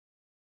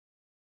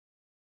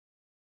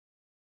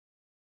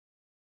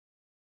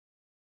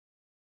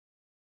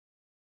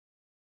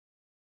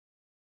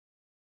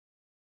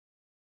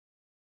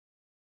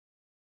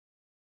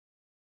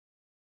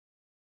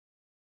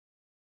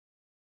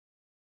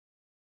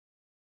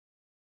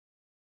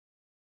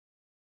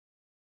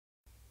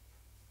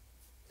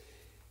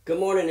Good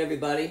morning,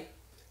 everybody.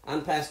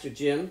 I'm Pastor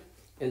Jim,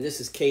 and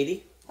this is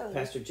Katie. Hello.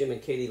 Pastor Jim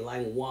and Katie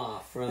Langlois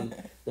from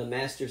the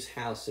Master's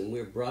House, and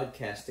we're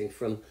broadcasting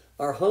from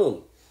our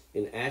home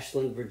in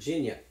Ashland,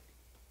 Virginia.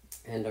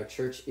 And our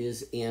church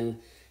is in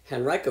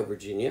Henrico,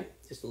 Virginia,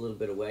 just a little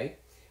bit away.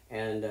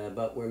 And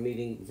but we're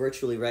meeting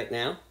virtually right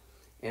now,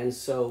 and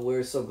so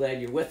we're so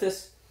glad you're with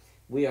us.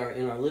 We are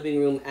in our living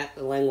room at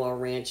the Langlois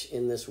Ranch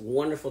in this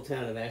wonderful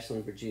town of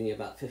Ashland, Virginia,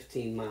 about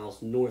 15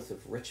 miles north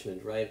of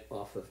Richmond, right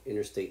off of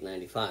Interstate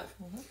 95.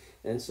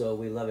 And so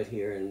we love it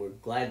here, and we're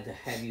glad to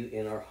have you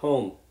in our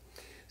home.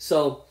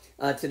 So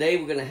today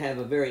we're going to have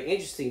a very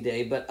interesting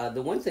day, but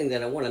the one thing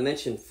that I want to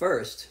mention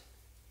first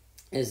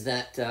is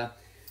that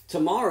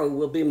tomorrow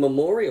will be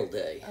Memorial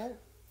Day. Oh,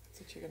 that's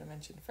what you're going to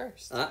mention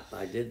first.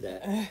 I did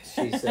that.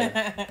 She's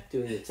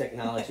doing the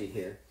technology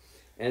here.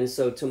 And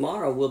so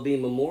tomorrow will be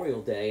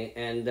Memorial Day,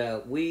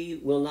 and we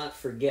will not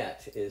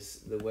forget is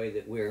the way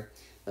that we're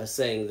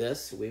saying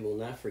this. We will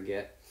not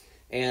forget.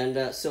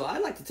 And so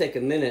I'd like to take a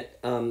minute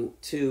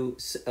to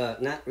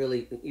not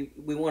really,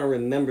 we want to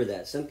remember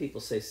that. Some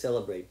people say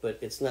celebrate, but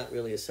it's not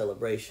really a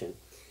celebration.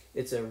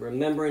 It's a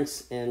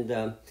remembrance and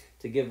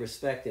to give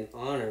respect and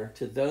honor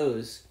to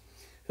those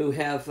who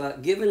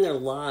have given their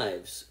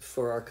lives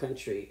for our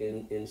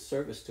country, in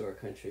service to our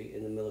country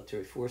in the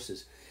military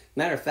forces.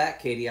 Matter of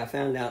fact, Katie, I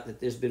found out that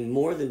there's been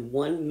more than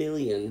 1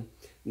 million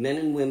men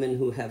and women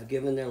who have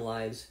given their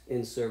lives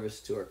in service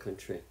to our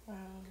country. Wow.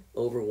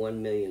 Over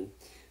 1 million.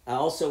 I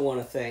also want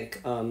to thank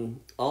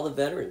all the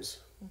veterans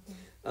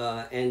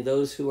and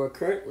those who are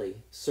currently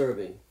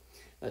serving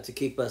to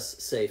keep us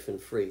safe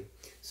and free.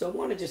 So I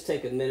want to just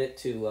take a minute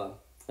to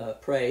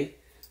pray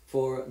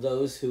for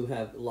those who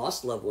have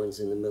lost loved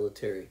ones in the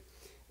military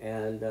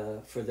and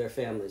for their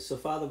families. So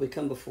Father, we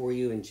come before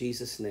you in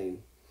Jesus'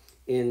 name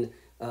in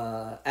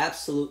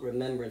absolute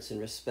remembrance and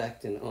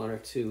respect and honor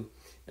to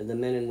the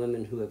men and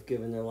women who have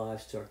given their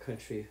lives to our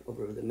country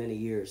over the many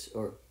years,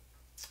 or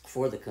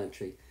for the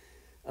country,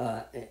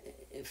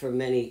 for in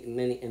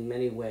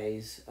many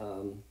ways,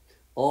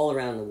 all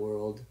around the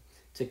world,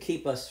 to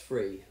keep us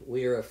free.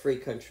 We are a free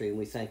country, and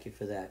we thank you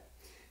for that.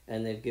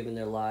 And they've given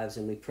their lives,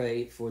 and we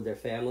pray for their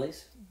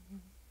families.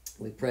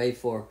 We pray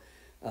for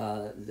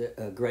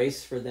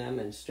grace for them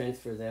and strength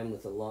for them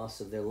with the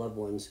loss of their loved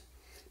ones,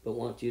 but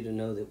want you to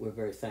know that we're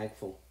very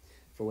thankful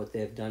for what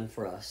they have done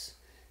for us.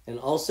 And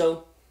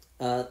also,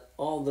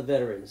 all the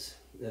veterans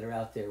that are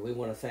out there, we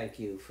want to thank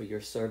you for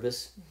your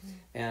service.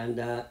 And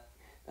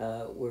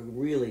we're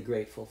really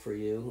grateful for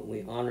you.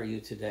 We honor you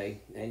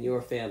today and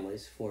your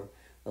families for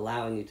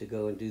allowing you to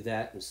go and do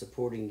that and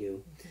supporting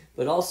you.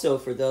 But also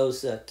for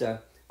those that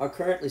are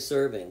currently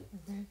serving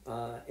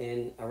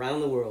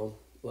around the world,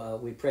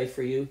 we pray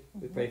for you.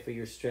 We pray for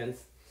your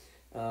strength,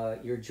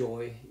 your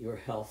joy, your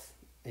health,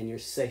 and your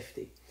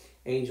safety.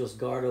 Angels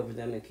guard over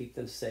them and keep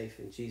them safe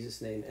in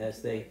Jesus' name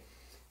as they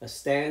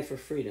stand for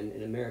freedom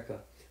in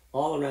America,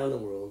 all around the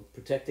world,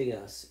 protecting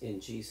us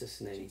in Jesus'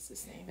 name.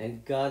 Jesus' name.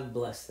 And God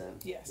bless them.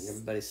 Yes. And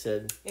everybody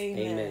said,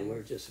 Amen.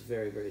 We're just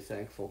very, very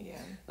thankful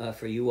Yeah.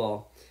 for you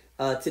all.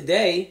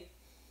 Today,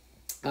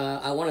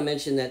 I want to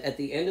mention that at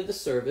the end of the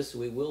service,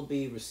 we will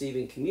be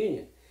receiving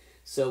communion.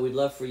 So we'd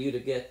love for you to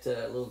get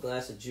a little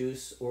glass of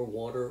juice or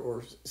water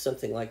or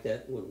something like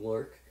that would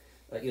work.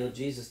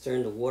 Jesus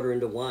turned the water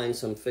into wine,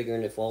 so I'm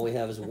figuring if all we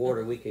have is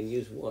water, we can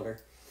use water.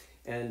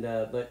 And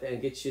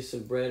get you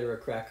some bread or a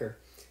cracker,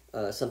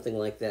 something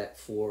like that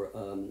for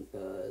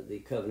the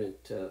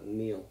covenant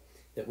meal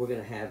that we're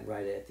going to have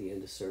right at the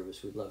end of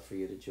service. We'd love for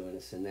you to join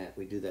us in that.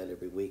 We do that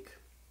every week.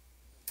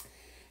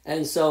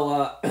 And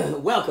so,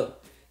 welcome.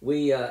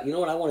 You know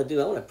what I want to do?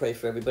 I want to pray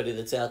for everybody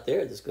that's out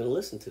there that's going to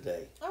listen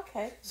today.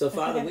 Okay. So,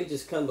 Father, we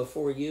just come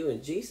before you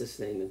in Jesus'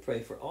 name and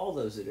pray for all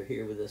those that are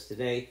here with us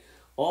today,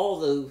 all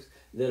those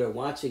that are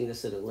watching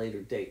this at a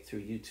later date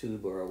through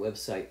YouTube or our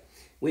website.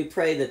 We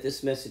pray that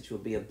this message will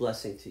be a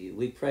blessing to you.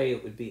 We pray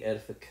it would be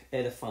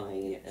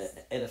edifying,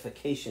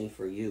 edification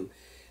for you,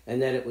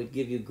 and that it would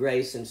give you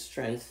grace and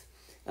strength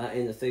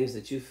in the things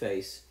that you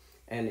face,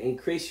 and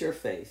increase your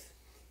faith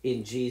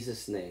in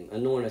Jesus' name.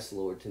 Anoint us,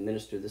 Lord, to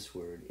minister this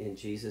word in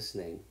Jesus'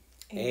 name.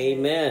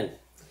 Amen.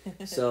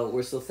 So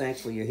we're so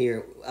thankful you're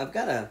here. I've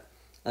got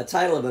a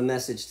title of a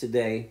message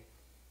today,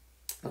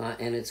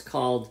 and it's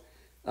called,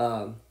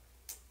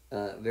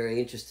 very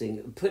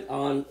interesting, Put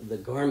on the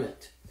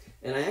Garment.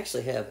 And I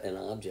actually have an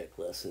object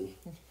lesson.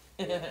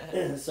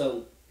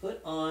 So,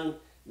 put on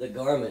the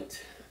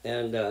garment.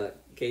 And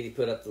Katie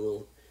put up the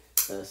little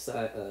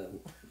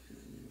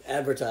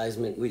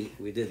advertisement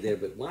we did there,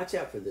 but watch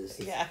out for this.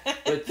 Yeah.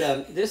 But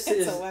this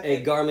is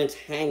a garment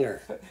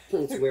hanger.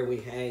 It's where we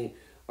hang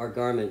our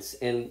garments.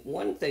 And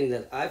one thing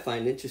that I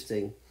find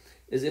interesting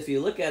is if you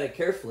look at it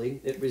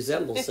carefully, it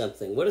resembles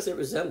something. What does it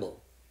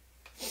resemble?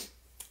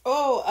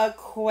 Oh, a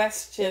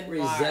question mark.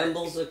 It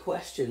resembles a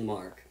question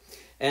mark.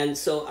 And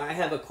so I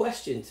have a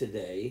question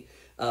today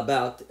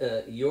about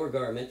your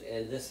garment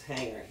and this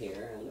hanger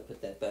here. I'm going to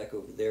put that back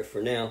over there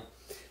for now.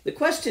 The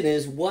question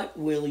is, what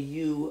will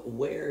you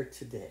wear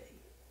today?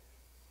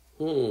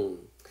 And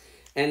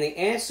the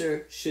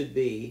answer should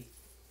be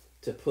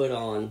to put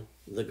on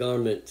the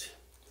garment.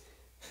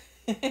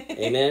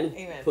 Amen?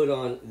 Amen. Put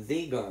on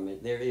the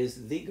garment. There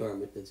is the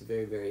garment that's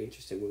very, very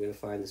interesting. We're going to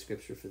find the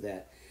scripture for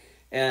that.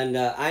 And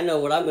I know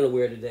what I'm going to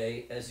wear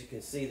today. As you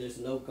can see, there's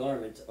no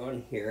garment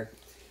on here.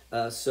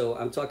 So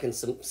I'm talking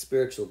some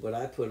spiritual, but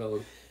I put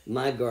on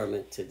my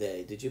garment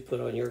today. Did you put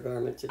on your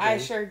garment today? I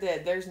sure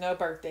did. There's no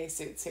birthday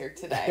suits here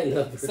today.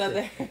 No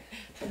birthday.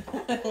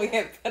 So we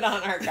have put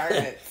on our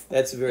garments.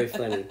 That's very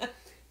funny.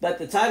 But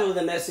the title of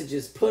the message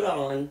is Put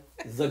On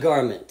the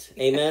Garment.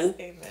 Amen? Yes,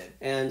 amen.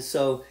 And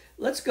so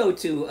let's go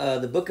to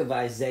the book of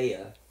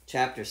Isaiah,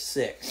 chapter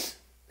 6.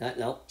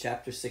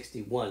 Chapter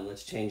 61.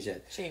 Let's change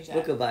that. Change that.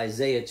 Book of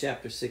Isaiah,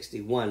 chapter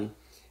 61.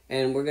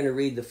 And we're going to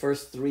read the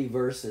first 3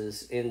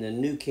 verses in the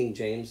New King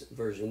James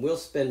Version. We'll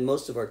spend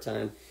most of our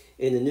time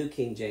in the New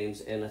King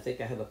James, and I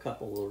think I have a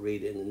couple we'll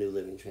read in the New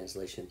Living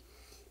Translation.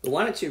 But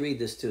why don't you read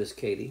this to us,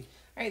 Katie?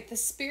 All right. The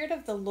Spirit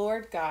of the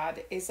Lord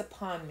God is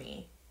upon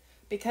me,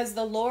 because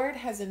the Lord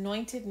has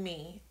anointed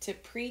me to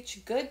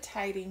preach good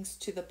tidings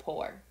to the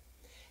poor.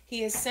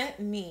 He has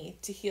sent me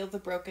to heal the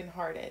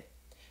brokenhearted,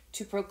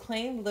 to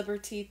proclaim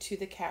liberty to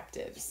the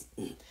captives,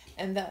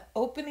 and the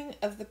opening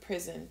of the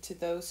prison to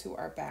those who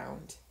are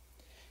bound,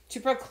 to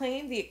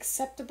proclaim the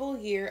acceptable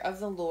year of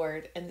the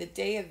Lord and the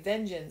day of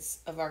vengeance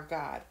of our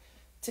God,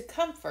 to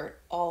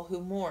comfort all who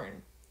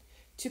mourn,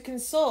 to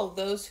console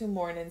those who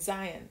mourn in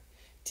Zion,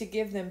 to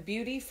give them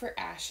beauty for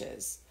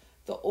ashes,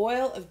 the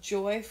oil of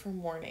joy for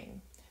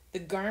mourning, the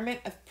garment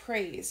of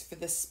praise for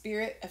the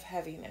spirit of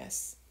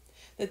heaviness,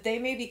 that they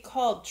may be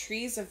called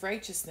trees of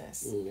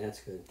righteousness,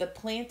 That's good. the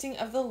planting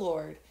of the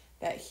Lord,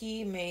 that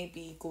he may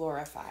be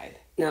glorified.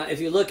 Now, if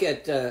you look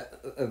at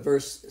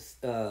verse,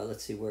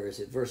 let's see, where is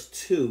it? Verse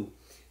 2,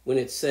 when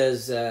it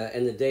says,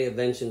 and the day of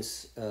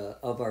vengeance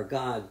of our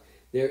God,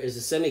 there is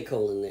a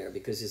semicolon there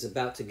because he's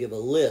about to give a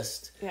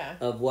list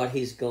of what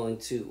he's going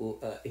to,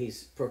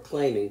 he's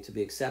proclaiming to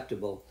be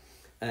acceptable.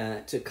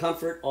 To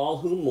comfort all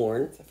who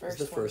mourn, is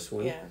the first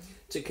one. Yeah.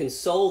 To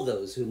console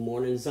those who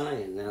mourn in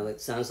Zion. Now,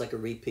 that sounds like a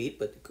repeat,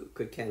 but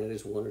could count it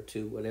as 1 or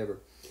 2,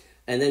 whatever.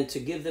 And then to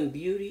give them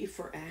beauty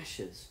for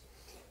ashes.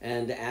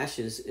 And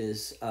ashes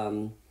is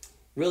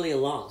really a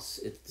loss.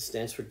 It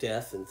stands for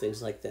death and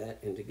things like that.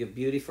 And to give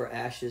beauty for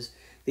ashes.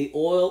 The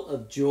oil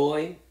of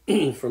joy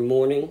for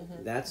mourning.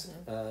 That's,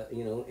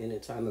 in a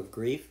time of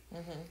grief.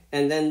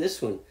 And then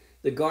this one.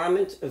 The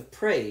garment of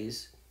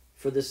praise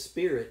for the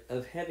spirit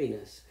of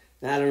heaviness.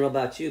 Now, I don't know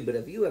about you, but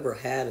have you ever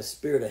had a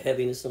spirit of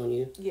heaviness on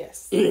you?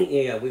 Yes.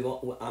 Yeah,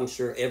 I'm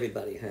sure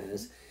everybody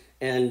has.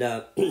 And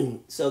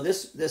so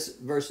this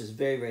verse is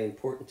very, very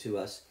important to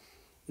us,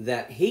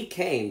 that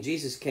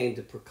Jesus came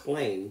to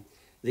proclaim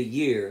the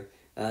year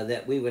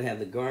that we would have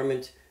the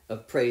garment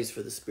of praise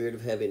for the spirit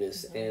of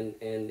heaviness. And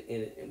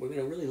we're going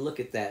to really look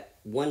at that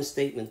one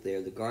statement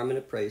there, the garment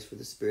of praise for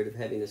the spirit of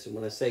heaviness. And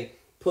when I say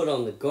put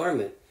on the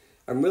garment,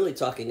 I'm really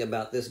talking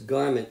about this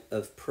garment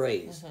of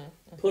praise.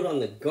 Put on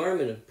the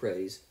garment of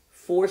praise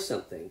for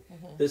something,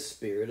 the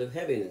spirit of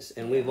heaviness.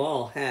 And we've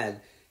all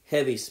had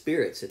heavy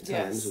spirits at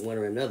times, one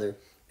or another.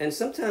 And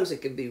sometimes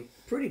it can be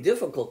pretty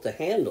difficult to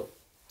handle.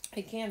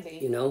 It can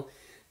be.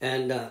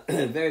 And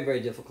very, very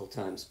difficult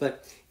times.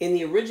 But in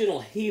the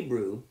original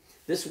Hebrew,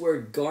 this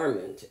word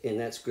garment in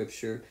that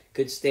scripture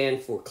could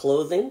stand for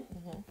clothing,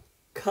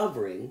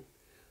 covering,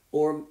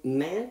 or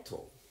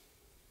mantle.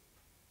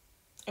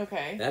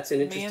 Okay. That's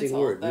an interesting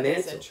word. That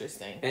mantle. is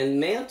interesting. And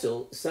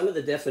mantle, some of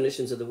the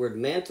definitions of the word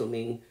mantle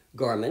mean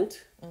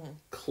garment,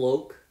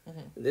 cloak.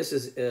 This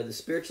is the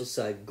spiritual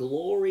side,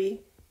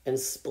 glory and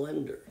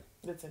splendor.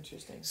 That's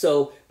interesting.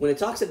 So when it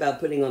talks about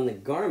putting on the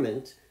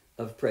garment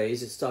of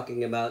praise, it's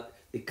talking about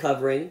the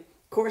covering.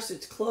 Of course,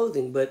 it's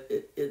clothing, but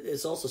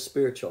it's also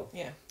spiritual.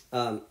 Yeah.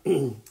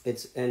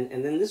 It's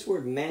and then this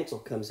word mantle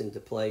comes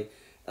into play,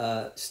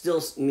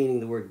 still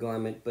meaning the word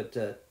garment,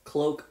 but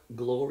cloak,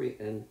 glory,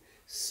 and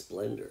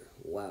splendor.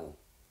 Wow.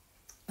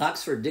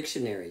 Oxford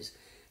Dictionaries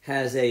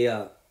has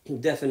a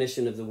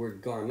definition of the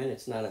word garment.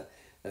 It's not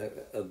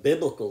a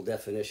biblical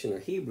definition or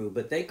Hebrew,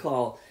 but they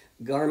call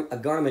a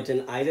garment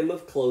an item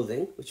of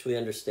clothing, which we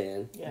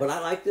understand. Yes. But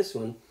I like this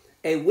one,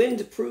 a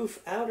windproof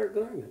outer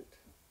garment.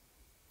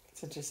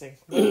 It's interesting.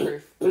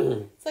 Windproof.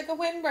 It's like a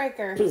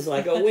windbreaker. It's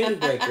like a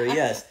windbreaker,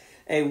 yes.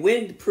 A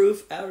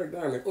windproof outer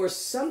garment, or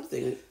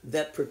something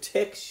that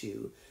protects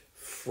you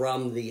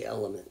from the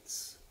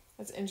elements.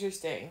 That's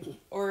interesting.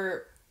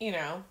 Or, if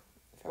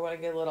I want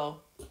to get a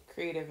little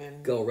creative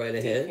and go right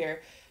ahead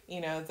here,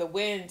 the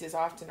wind is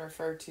often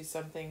referred to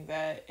something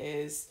that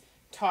is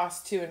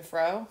tossed to and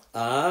fro.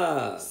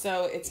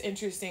 So it's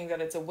interesting that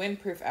it's a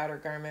windproof outer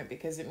garment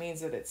because it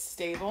means that it's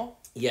stable.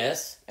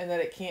 Yes. And that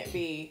it can't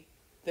be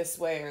this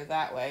way or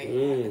that way.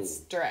 It's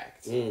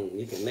direct.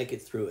 You can make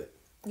it through it.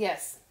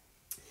 Yes.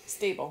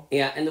 Stable.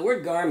 Yeah, and the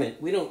word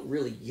garment, we don't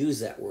really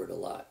use that word a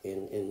lot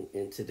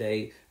in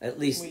today. At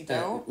least we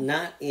don't?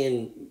 Not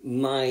in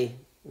my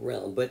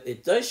realm, but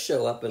it does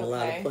show up in a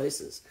lot of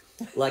places.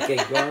 Like a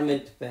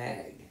garment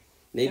bag.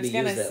 Maybe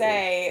I was use that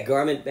say, word.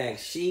 Garment bag.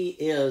 She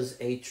is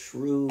a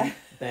true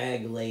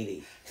bag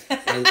lady.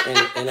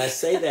 And I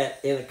say that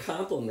in a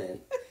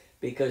compliment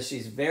because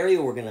she's very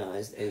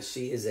organized and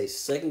she is a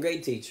second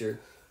grade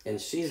teacher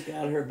and she's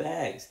got her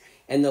bags.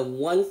 And the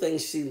one thing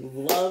she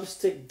loves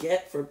to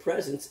get for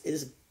presents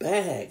is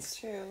bags. It's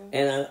true.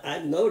 And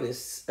I've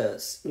noticed,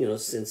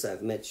 since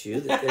I've met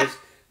you, that there's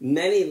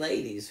many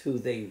ladies who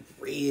they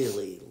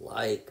really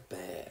like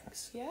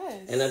bags.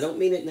 Yes. And I don't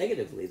mean it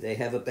negatively. They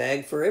have a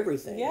bag for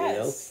everything.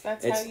 Yes,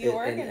 that's how you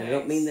organize. And I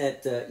don't mean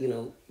that,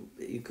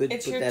 you could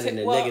put that in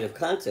a negative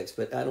context,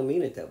 but I don't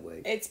mean it that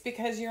way. It's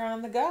because you're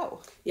on the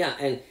go. Yeah,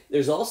 and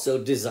there's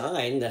also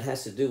design that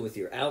has to do with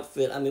your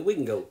outfit. I mean, we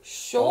can go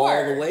Sure.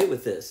 all the way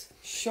with this.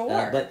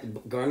 Sure.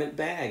 But garment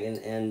bag,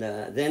 and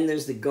then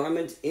there's the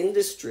garment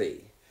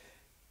industry.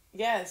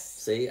 Yes.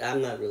 See,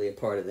 I'm not really a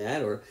part of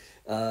that, or...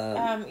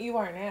 you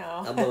are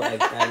now.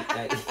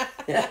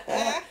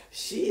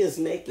 She is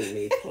making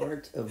me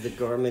part of the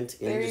garment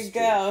industry.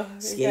 There you go.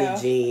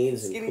 Skinny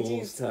jeans and Skinny cool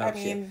jeans. tops. I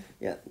mean,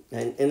 yeah.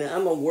 And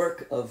I'm a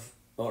work of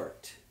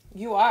art.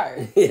 You are.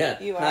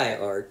 Yeah. You are. Hi,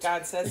 Art.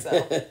 God says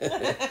so.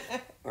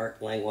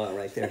 Art Langlois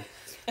right there.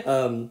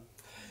 Then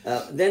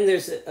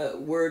there's a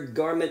word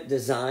garment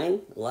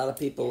design. A lot of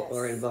people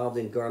are involved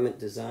in garment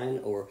design,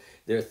 or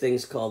there are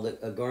things called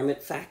a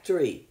garment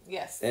factory.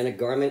 Yes. And a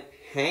garment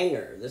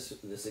hanger.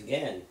 This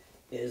again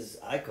is,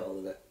 I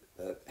call it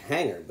a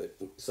hanger, but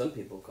some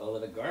people call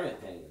it a garment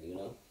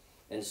hanger,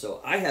 And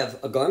so I have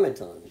a garment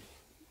on.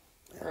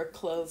 Or a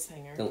clothes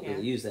hanger. Don't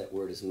really use that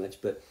word as much,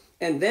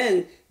 and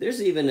then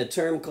there's even a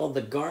term called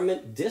the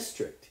garment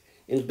district.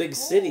 In big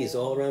cities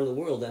all around the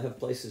world, I have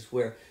places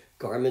where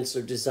garments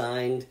are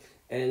designed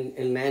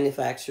and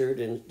manufactured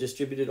and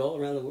distributed all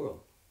around the world.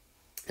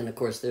 And of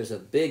course, there's a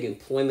big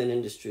employment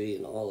industry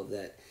and all of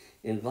that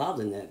involved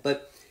in that.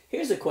 But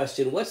here's a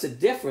question. What's the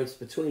difference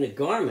between a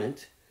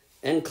garment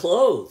and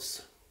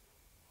clothes?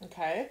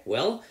 Okay.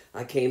 Well,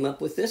 I came up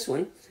with this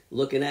one,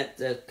 looking at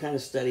kind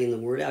of studying the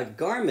word out.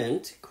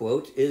 Garment,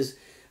 quote, is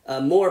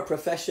a more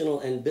professional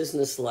and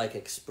business-like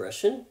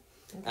expression.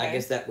 Okay. I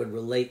guess that would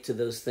relate to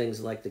those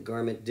things like the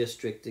garment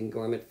district and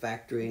garment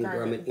factory and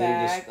garment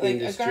bag.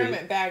 industry. A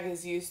garment bag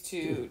is used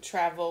to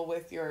travel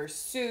with your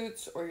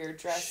suits or your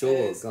dresses.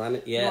 Sure,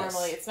 garment, yes.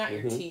 Normally, it's not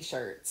your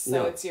T-shirts,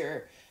 so it's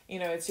your...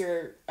 it's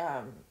your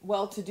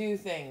well-to-do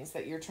things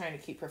that you're trying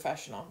to keep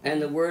professional. And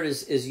the word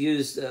is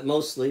used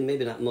mostly,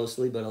 maybe not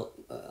mostly, but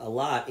a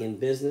lot in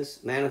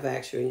business,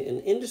 manufacturing,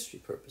 and industry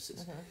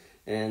purposes.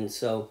 And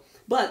so,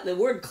 but the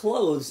word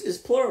clothes is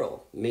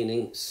plural,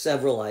 meaning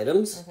several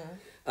items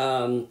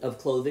of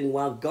clothing,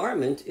 while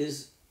garment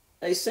is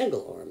a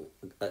single ornament.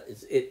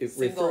 It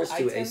refers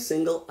to a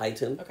single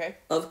item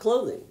of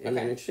clothing. Isn't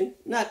that interesting?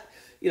 Not,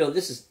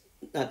 this is...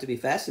 Not to be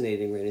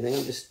fascinating or anything.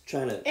 I'm just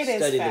trying to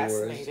study the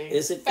words.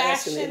 Is it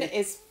fascinating? Fashion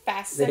is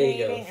fascinating.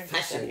 There you go.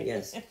 Fashion,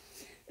 yes.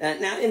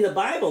 Now, in the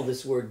Bible,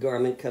 this word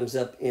garment comes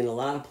up in a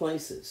lot of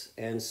places.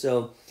 And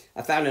so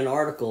I found an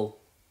article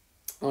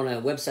on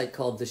a website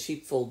called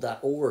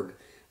thesheepfold.org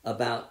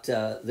about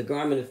the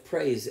garment of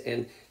praise.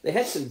 And they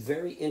had some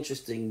very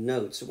interesting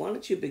notes. Why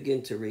don't you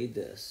begin to read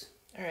this?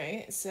 All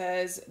right. It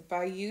says,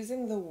 by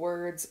using the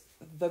words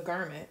the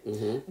garment,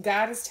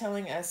 God is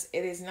telling us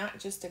it is not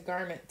just a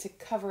garment to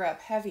cover up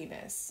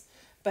heaviness,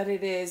 but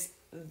it is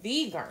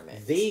the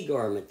garment. The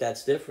garment,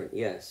 that's different,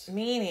 yes.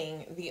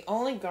 Meaning the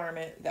only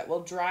garment that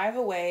will drive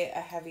away a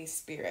heavy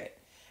spirit,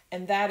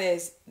 and that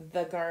is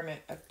the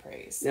garment of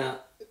praise. Now,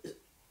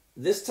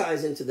 this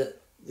ties into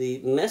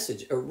the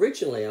message.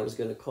 Originally, I was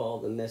going to call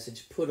the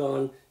message, put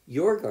on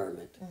your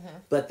garment.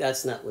 But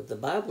that's not what the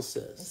Bible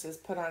says. It says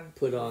put on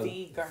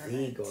the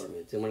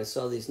garment. And when I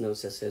saw these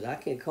notes, I said, I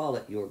can't call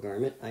it your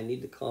garment. I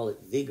need to call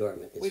it the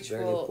garment. It's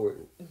very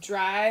important.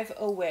 Drive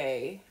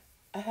away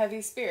a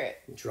heavy spirit.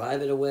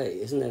 Drive it away.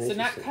 Isn't that interesting?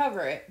 So not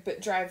cover it,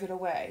 but drive it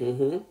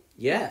away.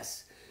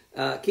 Yes.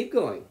 Keep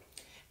going.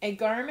 A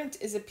garment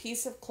is a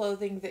piece of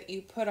clothing that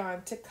you put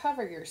on to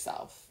cover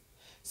yourself.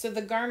 So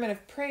the garment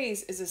of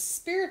praise is a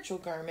spiritual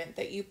garment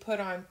that you put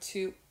on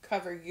to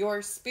cover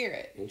your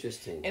spirit.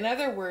 Interesting. In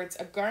other words,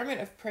 a garment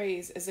of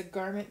praise is a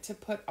garment to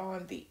put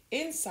on the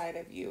inside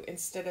of you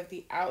instead of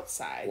the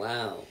outside.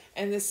 Wow.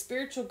 And the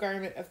spiritual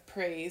garment of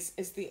praise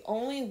is the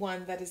only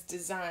one that is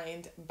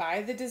designed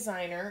by the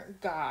designer,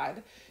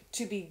 God,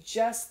 to be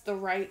just the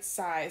right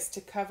size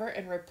to cover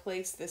and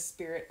replace the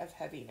spirit of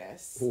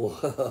heaviness.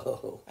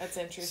 Whoa. That's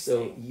interesting.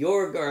 So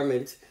your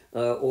garment,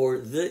 or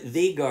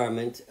the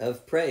garment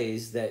of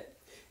praise that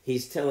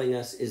he's telling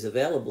us is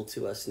available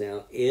to us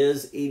now,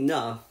 is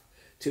enough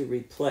to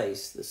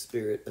replace the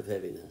spirit of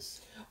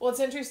heaviness. Well, it's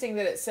interesting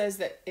that it says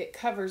that it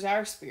covers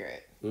our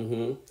spirit.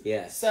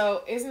 Yes.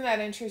 So isn't that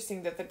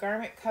interesting that the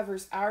garment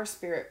covers our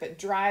spirit but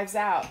drives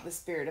out the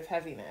spirit of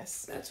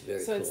heaviness? That's very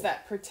cool. So it's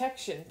that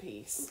protection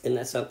piece. Isn't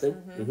that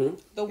something?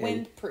 The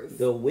windproof.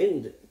 The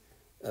wind,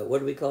 what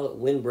do we call it?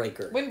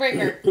 Windbreaker.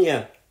 Windbreaker.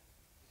 Yeah.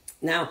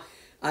 Now,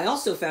 I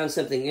also found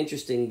something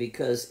interesting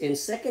because in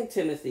 2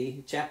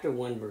 Timothy chapter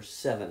 1, verse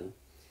 7,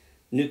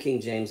 New King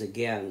James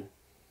again,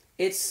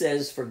 it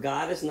says, "For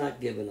God has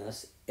not given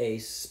us a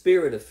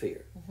spirit of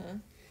fear,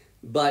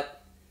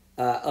 but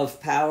of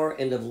power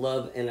and of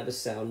love and of a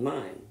sound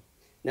mind."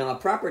 Now, a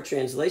proper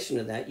translation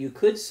of that, you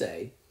could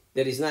say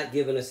that he's not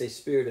given us a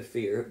spirit of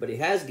fear, but he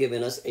has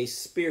given us a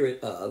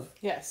spirit of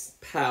Yes.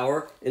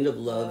 power and of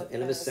love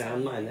and of a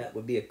sound mind. That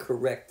would be a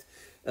correct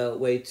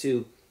way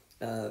to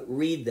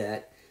read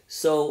that.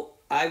 So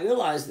I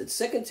realized that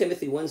 2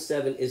 Timothy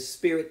 1:7 is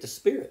spirit to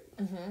spirit.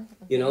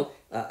 You know,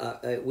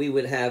 we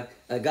would have,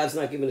 God's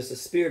not given us a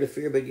spirit of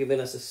fear, but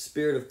given us a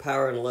spirit of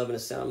power and love and a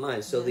sound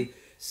mind. So the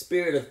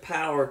spirit of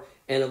power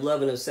and of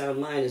love and of sound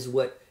mind is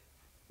what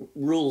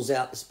rules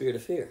out the spirit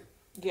of fear.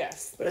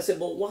 Yes. But I said,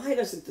 well, why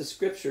doesn't the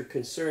scripture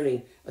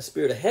concerning a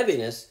spirit of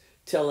heaviness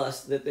tell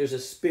us that there's a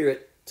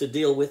spirit to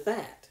deal with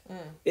that?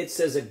 It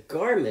says a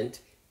garment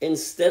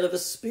instead of a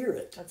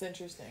spirit. That's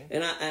interesting.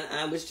 And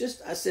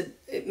I said,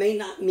 it may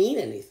not mean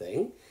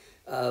anything,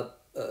 but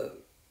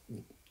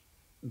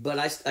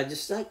I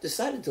just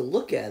decided to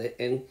look at it,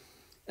 and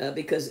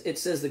because it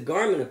says the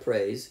garment of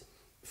praise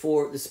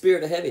for the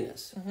spirit of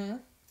heaviness.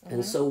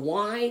 And so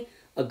why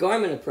a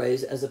garment of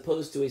praise as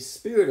opposed to a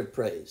spirit of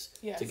praise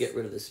to get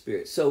rid of the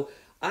spirit? So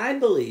I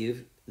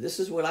believe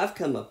this is what I've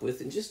come up with,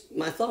 and just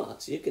my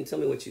thoughts. You can tell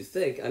me what you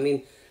think. I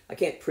mean, I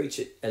can't preach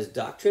it as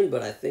doctrine,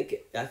 but I think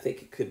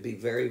it could be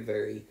very,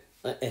 very.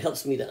 It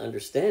helps me to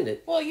understand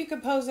it. Well, you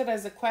could pose it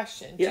as a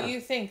question. Yeah. Do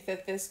you think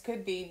that this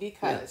could be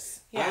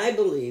because? Yeah. I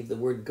believe the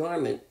word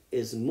garment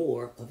is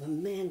more of a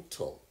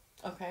mantle.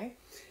 Okay.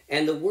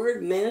 And the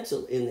word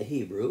mantle in the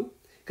Hebrew,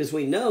 because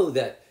we know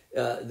that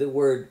the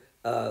word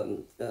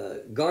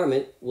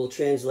garment will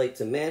translate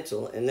to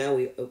mantle, and now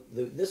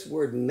this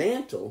word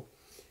mantle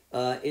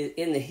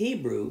in the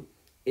Hebrew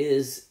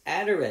is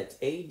adderet,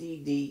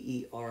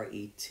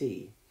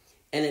 Adderet,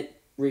 and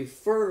it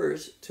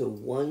refers to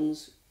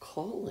one's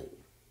calling.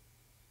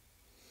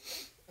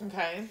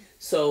 Okay.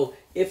 So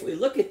if we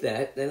look at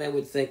that, then I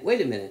would think,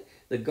 wait a minute,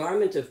 the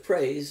garment of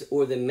praise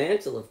or the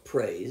mantle of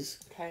praise,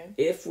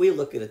 if we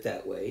look at it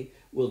that way,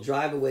 will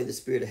drive away the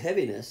spirit of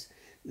heaviness.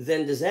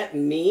 Then does that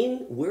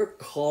mean we're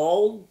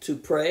called to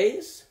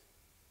praise?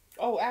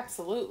 Oh,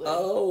 absolutely.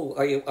 Oh,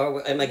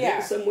 am I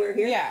getting somewhere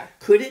here? Yeah.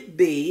 Could it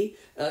be,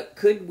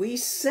 could we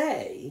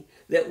say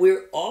that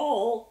we're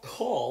all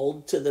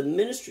called to the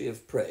ministry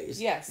of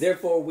praise? Yes.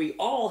 Therefore, we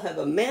all have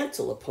a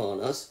mantle upon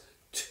us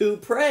to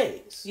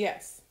praise.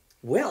 Yes.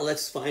 Well,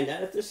 let's find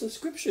out if there's some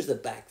scriptures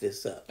that back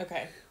this up.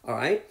 Okay. All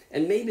right?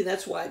 And maybe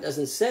that's why it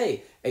doesn't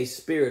say a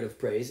spirit of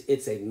praise.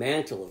 It's a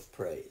mantle of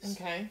praise.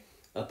 Okay.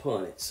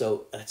 Upon it.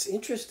 So that's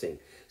interesting.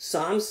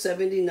 Psalm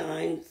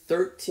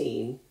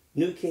 79:13,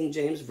 New King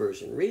James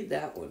Version. Read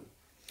that one.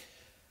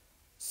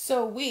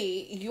 So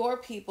we, your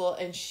people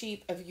and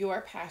sheep of your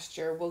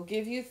pasture, will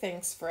give you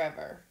thanks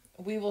forever.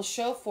 We will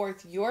show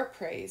forth your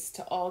praise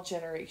to all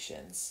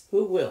generations.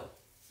 Who will?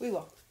 We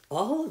will.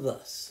 All of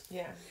us.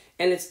 Yeah.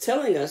 And it's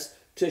telling us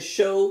to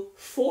show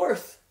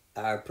forth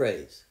our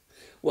praise.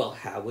 Well,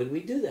 how would we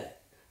do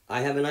that?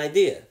 I have an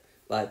idea.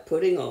 By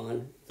putting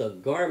on the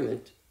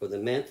garment or the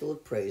mantle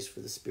of praise for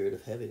the spirit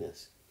of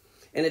heaviness.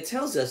 And it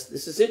tells us,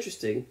 this is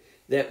interesting,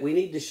 that we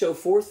need to show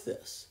forth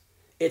this.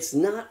 It's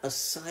not a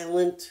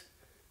silent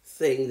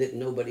thing that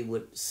nobody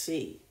would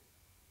see.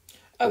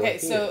 Okay,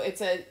 so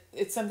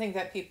it's something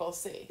that people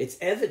see. It's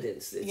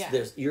evidence.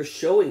 You're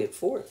showing it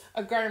forth.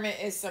 A garment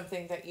is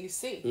something that you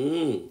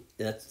see.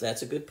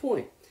 That's a good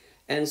point.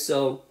 And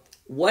so,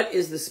 what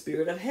is the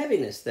spirit of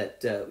heaviness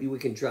that we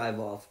can drive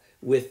off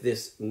with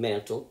this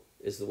mantle?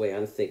 Is the way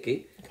I'm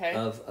thinking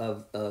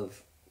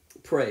of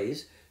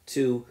praise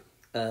to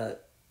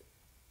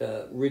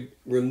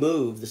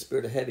remove the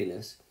spirit of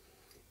heaviness.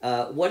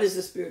 What is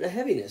the spirit of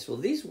heaviness? Well,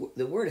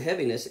 the word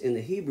heaviness in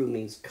the Hebrew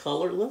means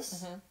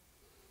colorless,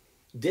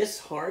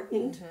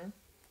 disheartened,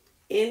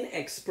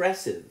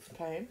 inexpressive.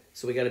 Okay.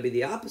 So we got to be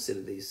the opposite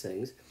of these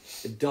things.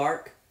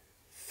 Dark,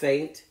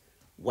 faint,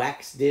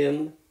 wax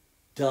dim,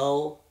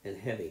 dull, and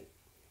heavy.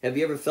 Have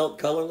you ever felt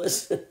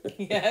colorless?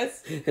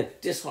 Yes.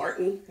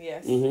 Disheartened?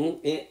 Yes.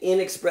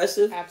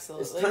 Inexpressive?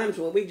 Absolutely. There's times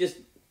when we just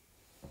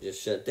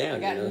shut down.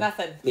 I got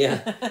nothing.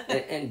 Yeah.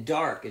 and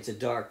dark. It's a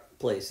dark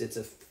place. It's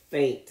a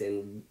faint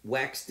and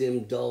wax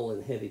dim, dull,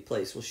 and heavy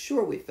place. Well,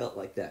 sure, we felt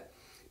like that.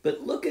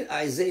 But look at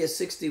Isaiah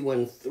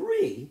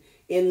 61:3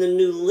 in the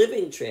New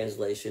Living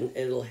Translation.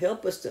 It'll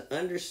help us to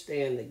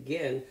understand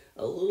again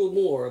a little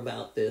more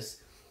about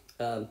this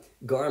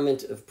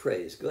garment of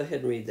praise. Go ahead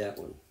and read that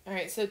one. All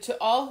right, so to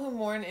all who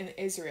mourn in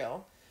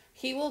Israel,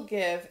 he will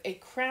give a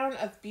crown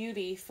of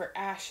beauty for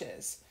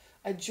ashes,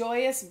 a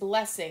joyous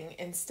blessing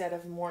instead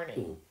of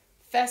mourning,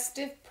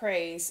 festive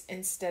praise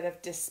instead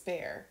of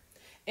despair.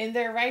 In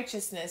their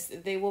righteousness,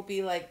 they will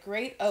be like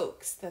great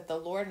oaks that the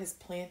Lord has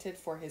planted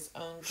for his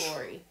own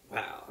glory.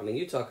 Wow. I mean,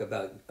 you talk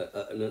about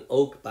an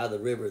oak by the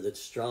river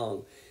that's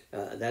strong.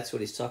 That's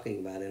what he's talking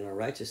about in our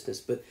righteousness.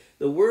 But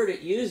the word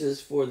it uses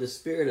for the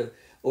spirit of,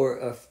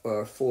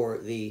 or for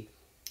the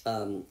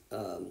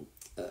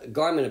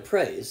garment of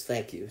praise,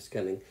 thank you, it's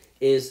coming,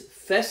 is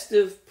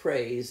festive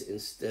praise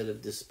instead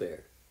of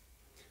despair.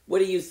 What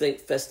do you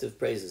think festive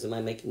praise is? Am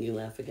I making you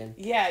laugh again?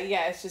 Yeah,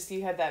 it's just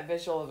you had that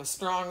visual of a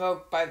strong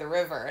oak by the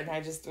river, and I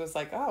just was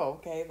like, oh,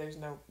 okay, there's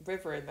no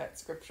river in that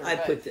scripture. I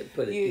put it.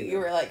 You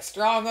were like,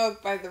 strong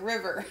oak by the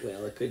river.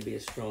 Well, it could be a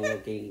strong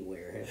oak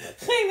anywhere.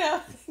 I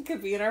know. It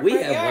could be in our we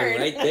front have yard.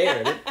 one right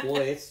there. Boy,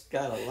 it's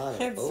got a lot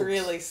of It's oaks.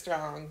 really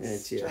strong. Yeah.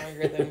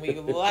 Stronger than we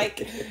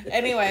like.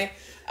 Anyway,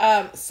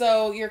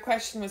 so your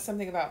question was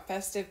something about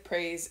festive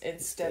praise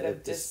instead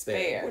of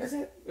despair. What is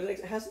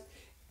that?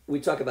 We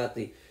talk about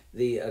the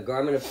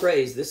garment of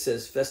praise. This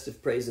says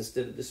festive praise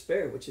instead of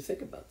despair. What you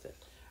think about that?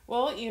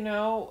 Well,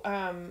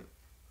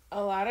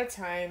 a lot of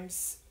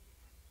times,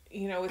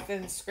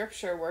 within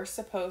Scripture, we're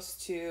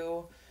supposed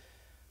to,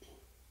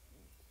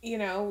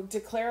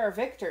 declare our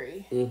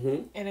victory.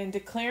 Mm-hmm. And in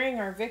declaring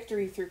our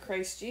victory through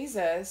Christ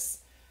Jesus,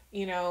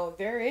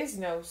 there is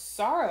no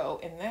sorrow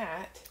in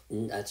that.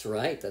 That's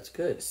right. That's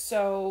good.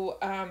 So,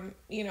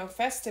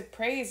 festive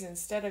praise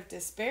instead of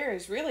despair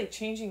is really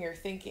changing your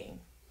thinking.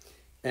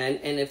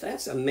 And if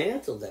that's a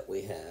mantle that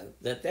we have,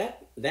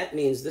 that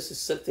means this is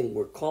something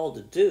we're called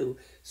to do,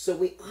 so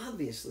we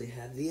obviously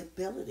have the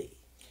ability.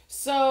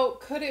 So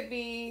could it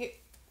be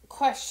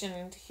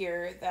questioned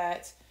here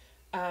that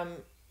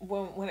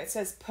when it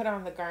says put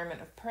on the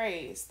garment of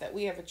praise, that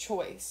we have a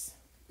choice?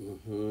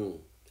 Mm-hmm.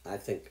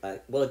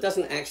 Well, it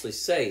doesn't actually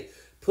say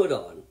put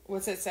on.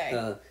 What's it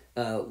say?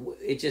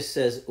 It just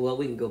says, well,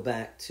 we can go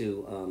back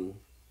to,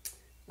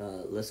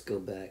 let's go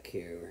back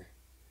here.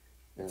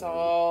 It's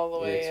all the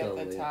way it's at all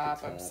the way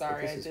top. the I'm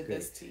sorry I is did great.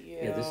 this to you.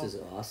 Yeah, this is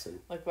awesome.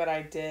 Look what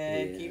I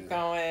did. Yeah. Keep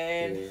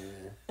going.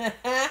 Yeah.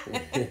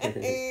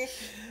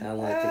 I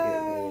want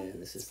to get.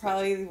 This is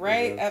probably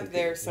right up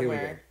there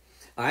somewhere.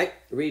 All right,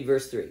 read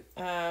verse 3.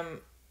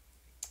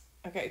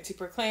 Okay, to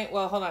proclaim.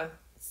 Well, hold on.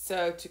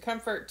 So to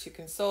comfort, to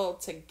console,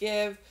 to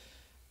give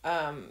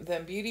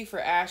them beauty for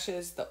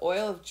ashes, the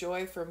oil of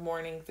joy for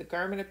mourning, the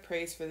garment of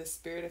praise for the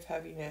spirit of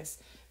heaviness,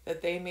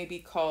 that they may be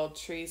called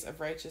trees of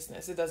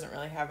righteousness. It doesn't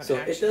really have an So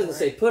action. it doesn't word.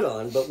 say put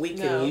on, but we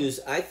can No. use.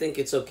 I think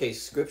it's okay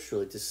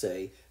scripturally to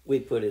say we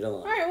put it on.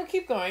 All right, we'll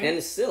keep going.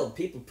 And still,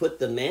 people put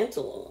the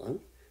mantle on.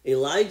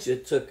 Elisha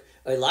took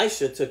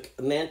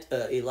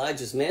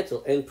Elijah's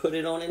mantle and put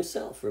it on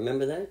himself.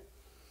 Remember that?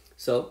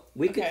 So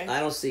we could. Okay.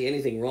 I don't see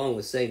anything wrong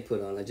with saying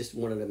put on. I just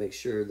wanted to make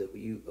sure that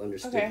you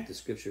understood Okay. what the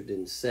scripture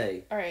didn't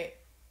say. All right.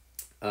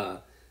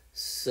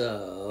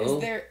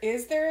 So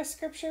Is there a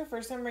scripture?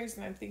 For some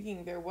reason, I'm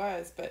thinking there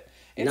was, but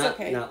it's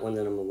okay. Not one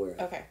that I'm aware of.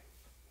 Okay.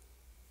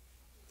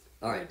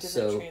 All Or a right,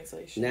 different so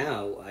translation.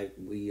 now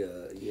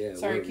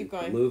Sorry, we're keep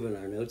going. moving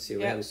our notes here.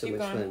 We're Yep, having so keep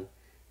much going. fun.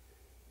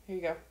 Here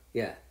you go.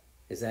 Yeah,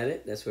 is that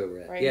it? That's where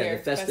we're at. Right yeah, here,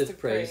 the festive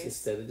praise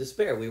instead of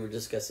despair. We were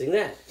discussing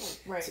that.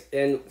 Right.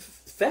 And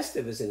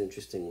festive is an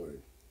interesting word.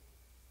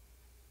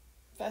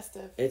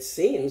 Festive. It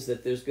seems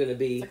that there's going to It's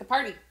be like a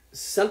party.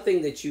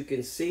 something that you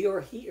can see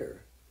or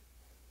hear.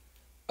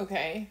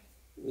 Okay.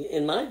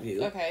 In my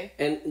view. Okay.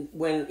 And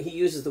when he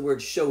uses the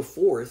word show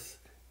forth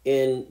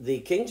in the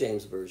King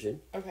James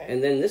Version, Okay.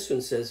 and then this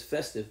one says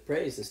festive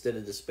praise instead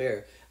of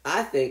despair,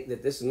 I think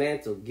that this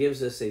mantle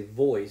gives us a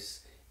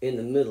voice in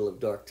the middle of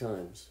dark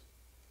times.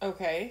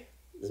 Okay.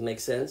 Does it make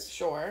sense?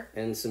 Sure.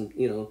 And some,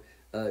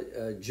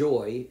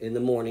 joy in the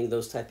morning,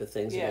 those type of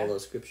things, Yeah. and all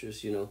those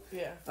scriptures,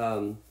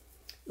 Yeah.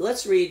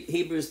 Let's read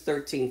Hebrews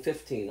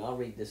 13:15. I'll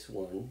read this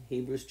one.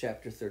 Hebrews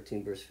chapter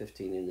 13, verse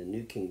 15 in the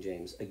New King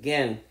James.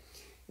 Again,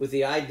 with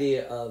the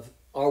idea of,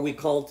 are we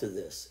called to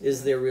this? Mm-hmm.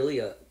 Is there really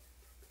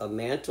a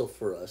mantle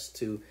for us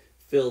to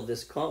fill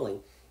this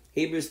calling?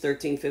 Hebrews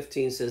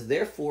 13:15 says,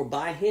 therefore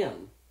by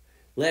him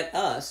let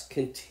us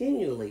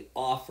continually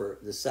offer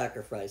the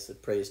sacrifice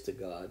of praise to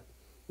God.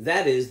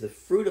 That is the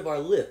fruit of our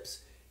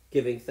lips,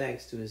 giving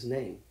thanks to his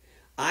name.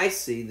 I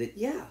see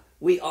that,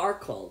 we are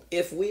called.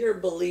 If we are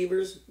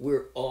believers,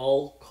 we're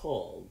all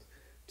called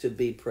to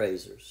be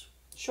praisers.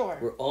 Sure.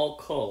 We're all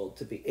called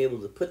to be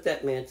able to put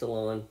that mantle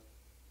on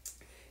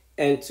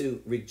and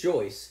to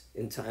rejoice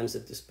in times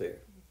of despair.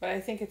 But I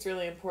think it's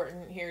really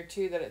important here,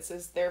 too, that it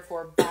says,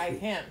 therefore, by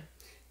him.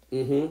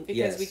 Mm-hmm.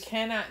 Because we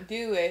cannot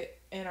do it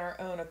in our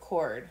own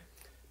accord.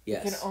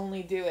 Yes. We can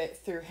only do it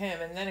through him.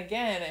 And then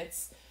again,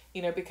 it's,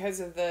 because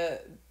of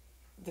the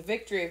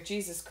victory of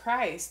Jesus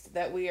Christ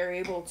that we are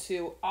able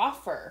to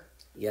offer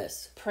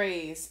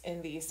praise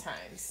in these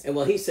times. And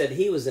he said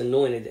he was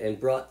anointed and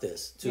brought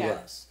this to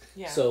us.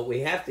 Yeah. So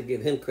we have to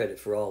give him credit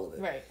for all of it.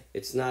 Right.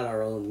 It's not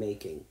our own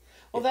making.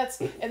 Well,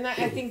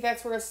 I think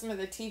that's where some of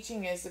the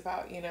teaching is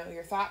about,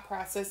 your thought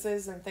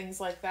processes and things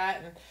like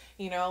that. And,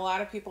 a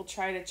lot of people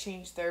try to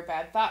change their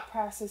bad thought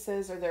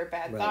processes or their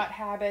bad thought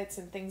habits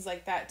and things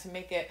like that to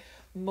make it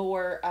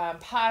more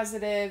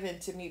positive and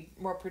to be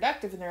more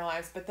productive in their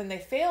lives. But then they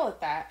fail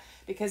at that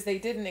because they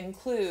didn't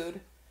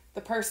include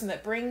the person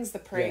that brings the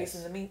praise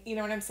and you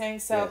know what I'm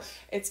saying? So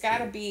it's got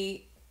to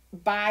be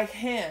by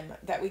him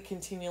that we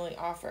continually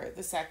offer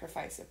the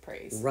sacrifice of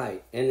praise.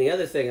 Right. And the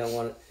other thing I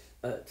want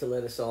to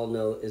let us all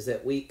know is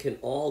that we can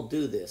all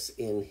do this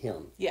in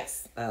him.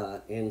 Yes.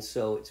 And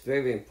so it's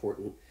very, very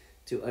important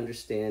to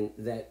understand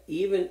that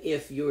even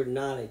if you're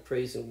not a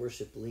praise and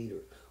worship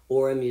leader,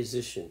 or a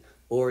musician,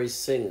 or a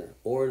singer,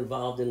 or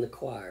involved in the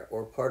choir,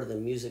 or part of the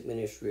music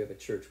ministry of a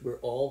church. We're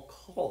all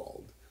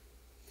called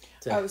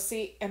to... Oh,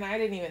 see, and I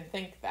didn't even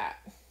think that.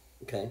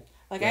 Okay.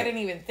 Like, right. I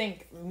didn't even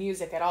think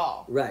music at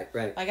all. Right.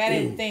 Like, I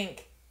didn't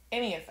think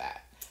any of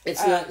that.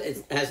 It's not.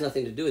 It has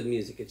nothing to do with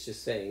music. It's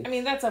just saying. I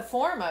mean, that's a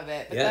form of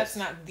it, but Yes. that's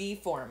not the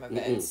form of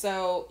it.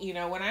 So,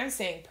 when I'm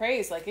saying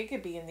praise, like, it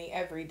could be in the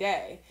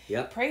everyday.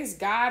 Yep. Praise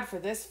God for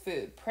this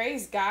food.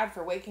 Praise God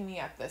for waking me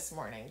up this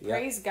morning. Yep.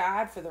 Praise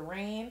God for the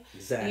rain.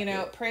 Exactly.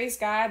 Praise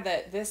God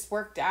that this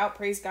worked out.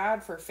 Praise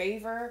God for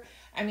favor.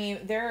 I mean,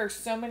 there are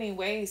so many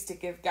ways to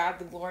give God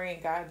the glory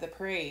and God the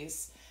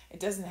praise. It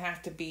doesn't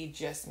have to be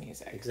just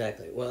music.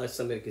 Exactly. Well,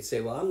 somebody could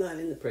say, "Well, I'm not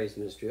in the praise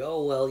ministry."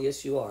 Oh, well,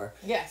 yes, you are.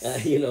 Yes.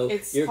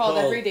 It's you're called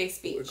everyday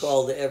speech. We're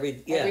called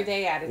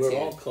everyday attitude. We're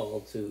all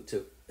called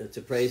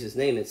to praise His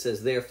name. It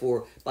says,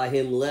 "Therefore, by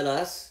Him let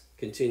us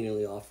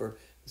continually offer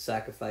the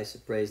sacrifice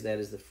of praise. That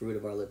is the fruit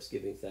of our lips,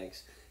 giving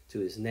thanks to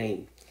His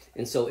name."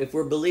 And so, if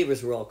we're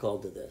believers, we're all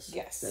called to this.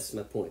 Yes. That's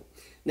my point.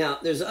 Now,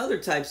 there's other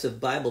types of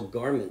Bible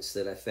garments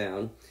that I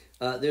found.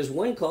 There's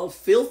one called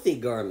filthy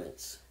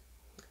garments.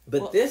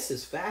 But this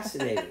is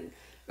fascinating.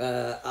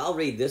 I'll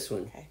read this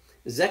one. Okay.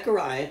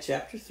 Zechariah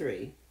chapter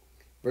 3,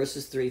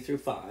 verses 3 through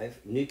 5,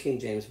 New King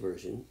James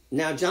Version.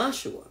 Now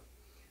Joshua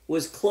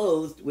was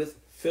clothed with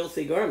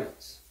filthy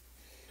garments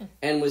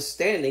and was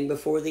standing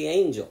before the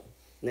angel.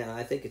 Now,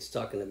 I think it's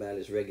talking about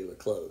his regular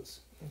clothes.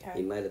 Okay.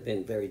 He might have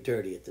been very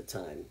dirty at the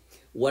time.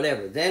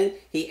 Whatever. Then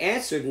he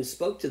answered and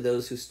spoke to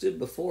those who stood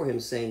before him,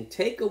 saying,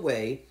 "Take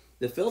away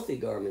the filthy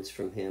garments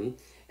from him."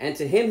 And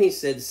to him he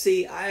said,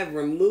 "See, I have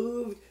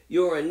removed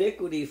your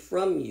iniquity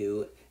from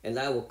you, and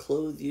I will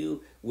clothe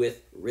you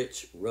with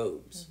rich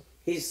robes."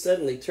 He's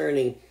suddenly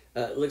turning,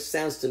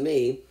 sounds to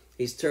me,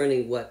 he's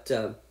turning what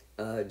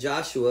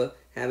Joshua,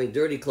 having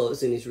dirty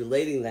clothes, and he's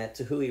relating that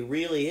to who he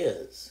really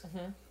is.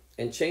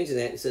 And changing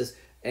that, it says,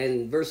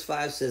 and verse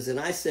 5 says, "And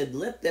I said,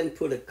 let them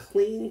put a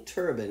clean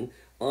turban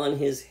on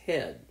his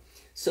head."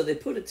 So they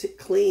put a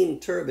clean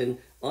turban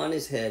on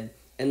his head,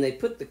 and they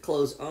put the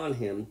clothes on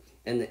him,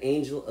 and the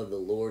angel of the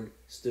Lord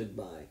stood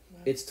by. Wow.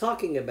 It's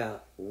talking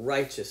about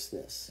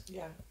righteousness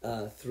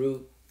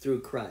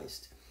through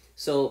Christ.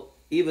 So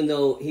even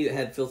though he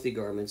had filthy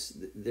garments,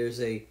 there's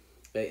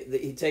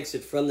he takes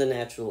it from the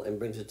natural and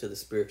brings it to the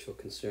spiritual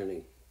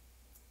concerning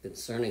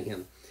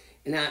him.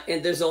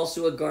 And there's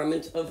also a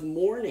garment of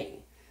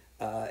mourning.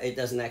 It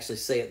doesn't actually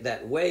say it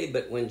that way,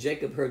 but when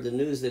Jacob heard the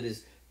news that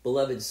his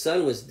beloved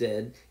son was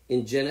dead,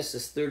 in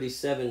Genesis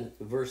 37,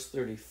 verse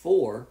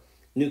 34,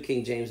 New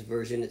King James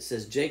Version, it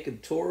says,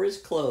 "Jacob tore his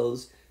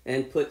clothes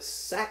and put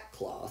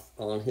sackcloth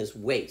on his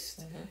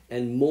waist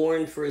and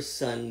mourned for his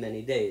son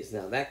many days."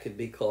 Now, that could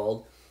be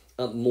called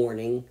a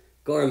mourning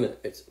garment.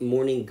 It's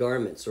mourning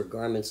garments or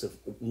garments of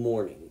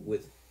mourning,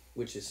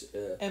 which is...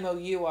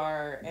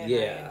 M-O-U-R-N-I-N-G.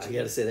 Yeah, you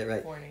got to say that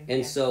right. Mourning,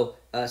 and so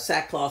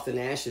sackcloth and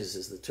ashes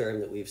is the term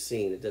that we've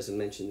seen. It doesn't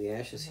mention the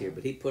ashes here,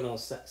 but he put on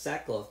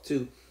sackcloth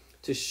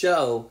to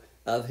show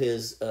of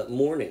his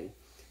mourning.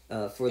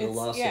 For the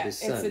loss of his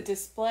son. It's a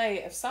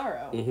display of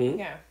sorrow.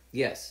 Yeah.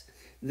 Yes.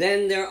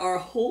 Then there are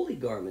holy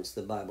garments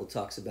the Bible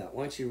talks about.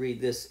 Why don't you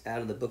read this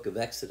out of the book of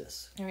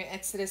Exodus? All right,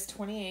 Exodus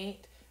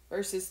 28,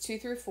 verses 2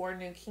 through 4,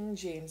 New King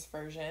James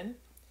Version.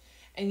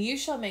 "And you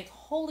shall make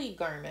holy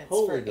garments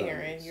for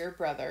Aaron your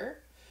brother,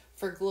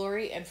 for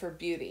glory and for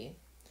beauty.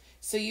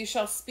 So you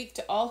shall speak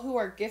to all who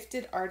are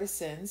gifted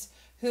artisans,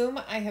 whom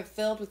I have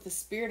filled with the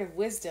spirit of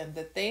wisdom,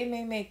 that they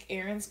may make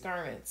Aaron's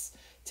garments,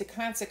 to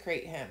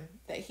consecrate him,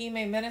 that he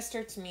may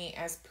minister to me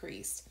as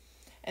priest.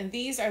 And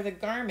these are the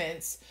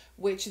garments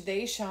which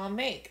they shall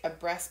make: a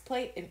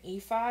breastplate, an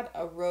ephod,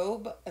 a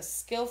robe, a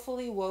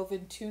skillfully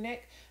woven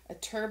tunic, a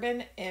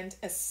turban, and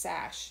a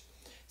sash.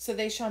 So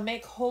they shall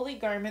make holy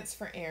garments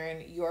for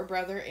Aaron, your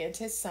brother, and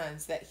his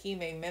sons, that he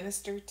may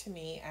minister to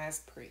me as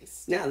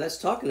priest." Now, that's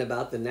talking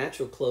about the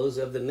natural clothes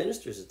of the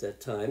ministers at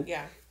that time.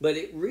 Yeah. But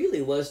it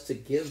really was to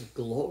give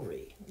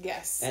glory.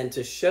 Yes. And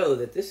to show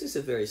that this is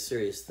a very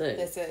serious thing.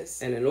 This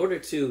is. And in order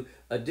to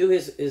do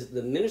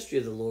the ministry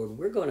of the Lord,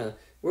 we're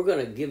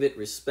gonna give it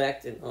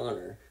respect and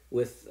honor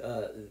with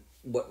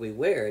what we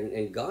wear.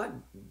 And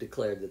God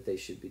declared that they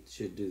should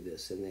do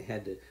this, and they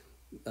had to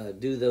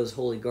do those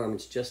holy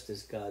garments just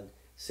as God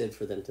said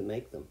for them to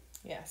make them.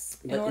 Yes.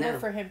 In order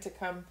for them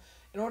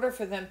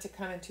to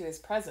come into his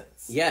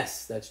presence.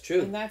 Yes, that's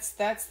true. And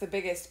that's the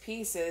biggest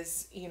piece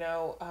is,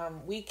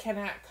 we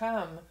cannot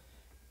come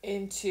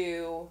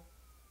into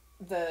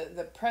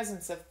the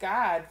presence of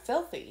God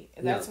filthy.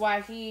 That's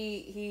why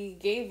he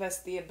gave us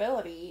the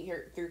ability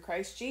here through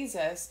Christ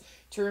Jesus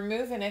to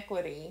remove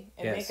iniquity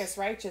and make us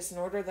righteous in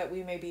order that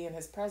we may be in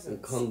his presence.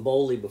 And come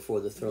boldly before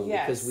the throne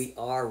because we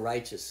are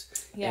righteous.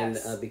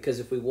 Yes. And because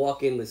if we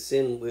walk in with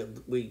sin,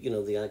 we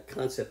the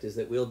concept is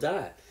that we'll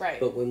die. Right.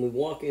 But when we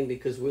walk in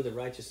because we're the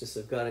righteousness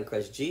of God in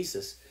Christ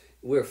Jesus,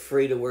 we're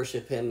free to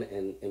worship him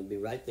and be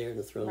right there in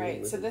the throne room.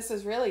 Right. So this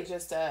is really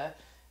just a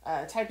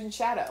type and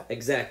shadow.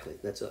 Exactly.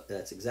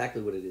 That's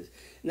exactly what it is.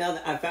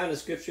 Now, I found a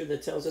scripture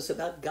that tells us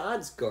about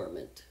God's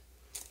garment.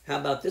 How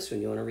about this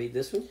one? You want to read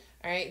this one?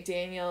 All right,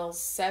 Daniel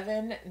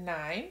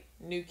 7:9,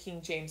 New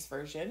King James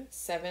Version,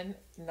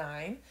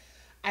 7:9.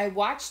 I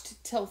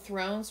watched till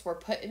thrones were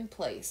put in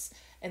place,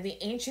 and the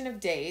Ancient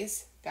of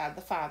Days, God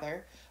the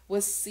Father,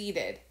 was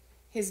seated.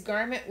 His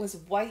garment was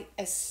white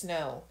as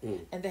snow,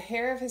 and the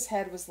hair of his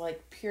head was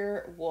like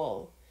pure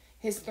wool.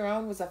 His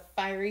throne was a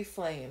fiery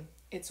flame,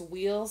 its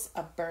wheels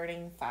a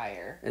burning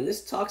fire. And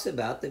this talks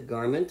about the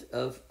garment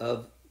of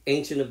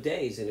Ancient of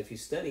Days. And if you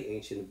study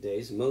Ancient of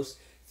Days, most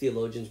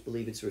theologians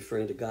believe it's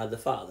referring to God the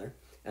Father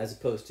as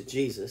opposed to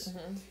Jesus.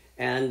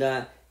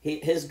 And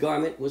his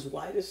garment was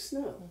white as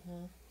snow.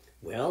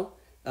 Well,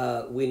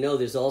 we know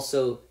there's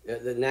also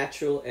the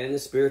natural and the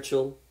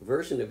spiritual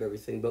version of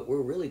everything, but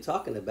we're really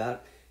talking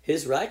about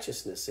his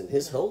righteousness and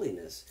his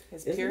holiness.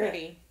 His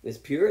purity. His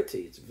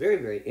purity. It's very,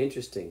 very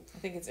interesting. I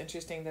think it's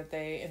interesting that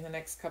in the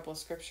next couple of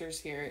scriptures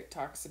here, it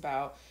talks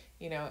about,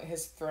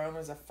 his throne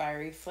was a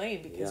fiery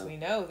flame, because we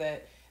know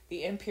that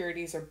the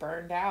impurities are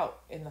burned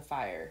out in the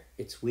fire.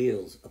 Its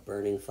wheels, a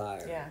burning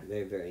fire. Yeah.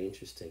 Very, very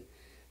interesting.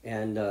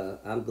 And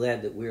I'm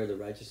glad that we are the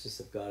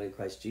righteousness of God in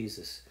Christ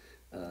Jesus.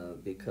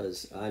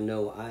 Because I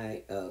know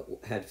I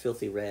had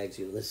filthy rags.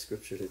 This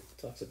scripture that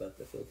talks about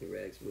the filthy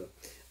rags. Well,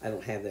 I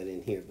don't have that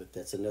in here, but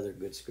that's another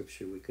good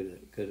scripture we could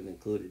have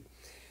included.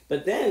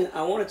 But then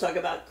I want to talk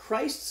about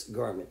Christ's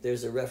garment.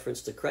 There's a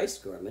reference to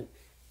Christ's garment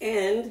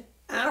and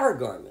our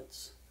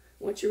garments.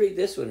 Why don't you read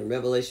this one in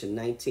Revelation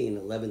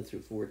 19:11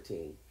 through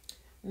 14.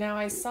 Now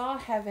I saw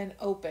heaven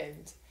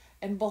opened,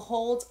 and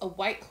behold, a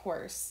white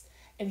horse,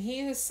 and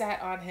he who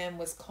sat on him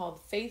was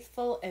called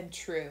Faithful and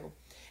True.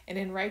 And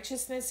in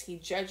righteousness he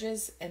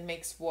judges and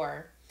makes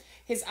war.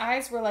 His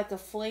eyes were like a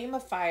flame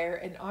of fire,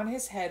 and on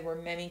his head were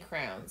many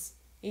crowns.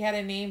 He had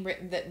a name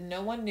written that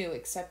no one knew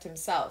except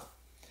himself.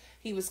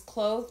 He was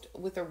clothed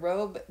with a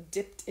robe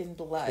dipped in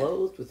blood.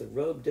 Clothed with a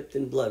robe dipped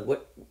in blood.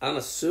 What? I'm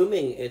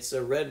assuming it's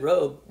a red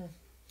robe.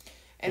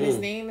 And his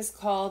name is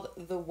called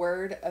the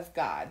Word of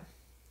God.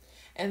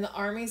 And the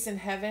armies in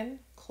heaven,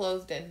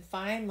 clothed in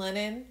fine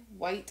linen,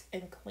 white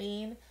and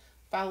clean,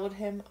 followed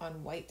him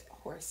on white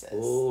horses.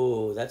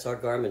 Oh, that's our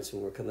garments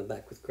when we're coming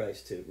back with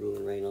Christ to rule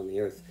and reign on the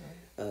earth.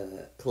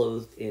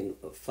 Clothed in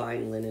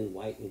fine linen,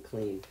 white and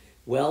clean.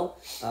 Well,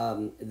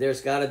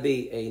 there's got to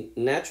be a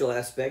natural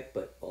aspect,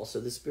 but also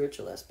the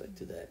spiritual aspect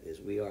to that, is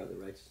we are the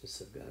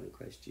righteousness of God in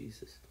Christ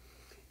Jesus.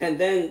 And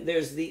then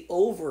there's the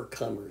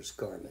overcomer's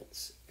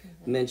garments,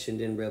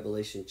 mentioned in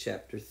Revelation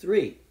chapter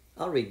 3.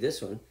 I'll read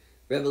this one.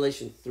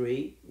 Revelation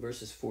 3,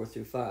 verses 4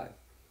 through 5.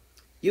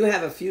 You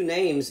have a few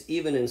names,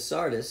 even in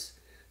Sardis,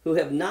 who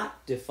have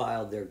not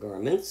defiled their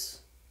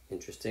garments.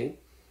 Interesting.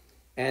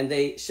 And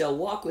they shall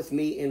walk with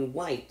me in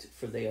white,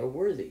 for they are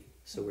worthy.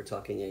 So we're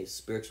talking a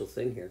spiritual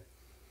thing here.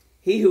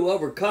 He who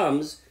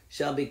overcomes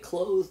shall be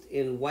clothed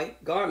in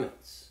white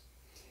garments.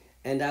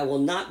 And I will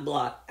not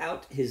blot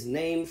out his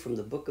name from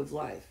the book of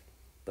life,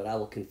 but I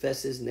will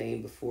confess his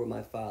name before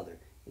my Father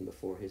and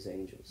before his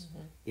angels.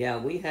 Yeah,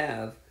 we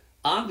have,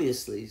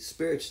 obviously,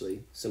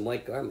 spiritually, some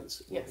white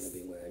garments we're going to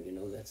be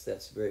wearing.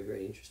 That's very,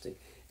 very interesting.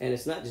 And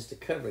it's not just a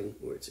covering,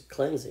 where it's a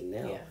cleansing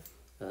now.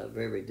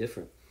 Very, very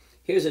different.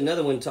 Here's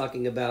another one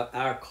talking about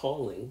our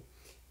calling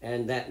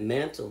and that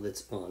mantle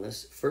that's on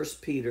us. 1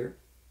 Peter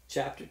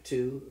chapter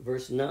 2,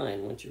 verse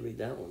 9. Why don't you read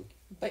that one?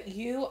 But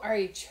you are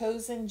a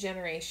chosen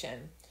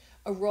generation,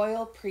 a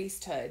royal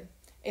priesthood,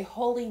 a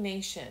holy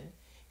nation,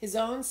 his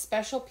own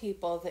special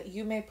people, that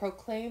you may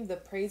proclaim the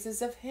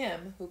praises of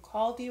him who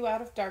called you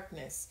out of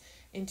darkness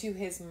into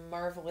his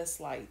marvelous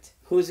light.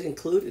 Who's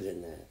included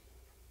in that?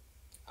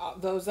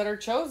 Those that are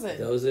chosen.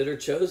 Those that are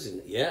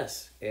chosen,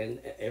 yes. And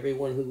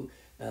everyone who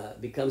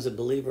becomes a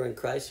believer in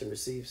Christ and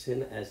receives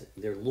him as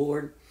their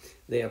Lord,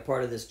 they are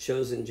part of this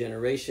chosen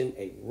generation,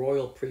 a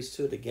royal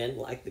priesthood, again,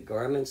 like the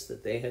garments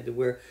that they had to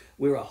wear.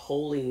 We're a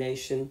holy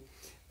nation,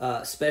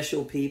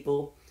 special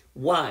people.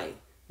 Why?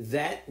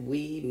 That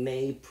we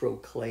may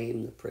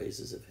proclaim the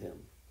praises of him.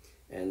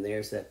 And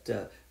there's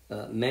that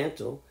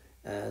mantle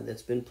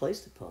that's been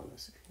placed upon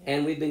us.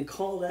 And we've been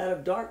called out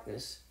of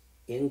darkness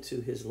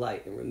into his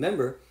light. And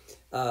remember,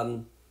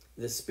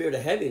 the spirit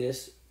of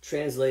heaviness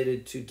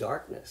translated to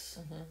darkness,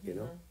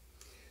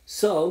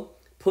 So,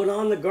 put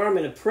on the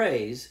garment of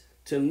praise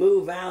to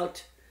move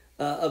out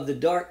of the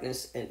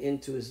darkness and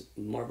into his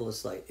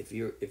marvelous light. If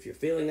you're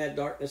feeling that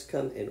darkness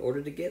come, in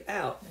order to get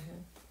out,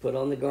 put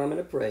on the garment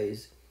of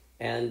praise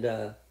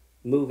and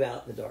move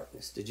out the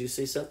darkness. Did you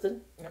see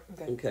something?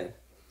 Okay.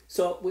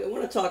 So we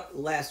want to talk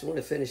last. I want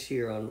to finish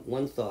here on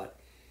one thought,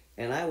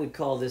 and I would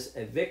call this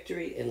a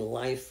victory in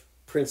life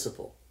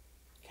principle.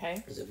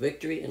 Okay. There's a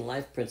victory in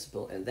life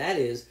principle, and that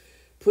is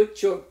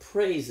put your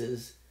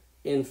praises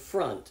in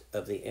front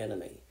of the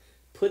enemy.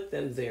 Put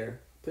them there.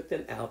 Put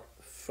them out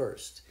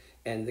first.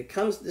 And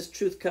this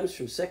truth comes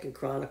from 2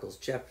 Chronicles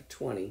chapter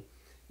 20,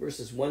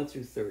 verses 1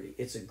 through 30.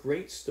 It's a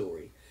great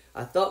story.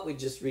 I thought we'd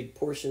just read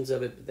portions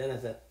of it, but then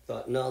I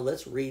thought, no,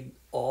 let's read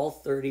all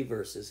 30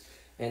 verses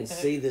and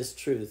see this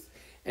truth.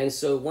 And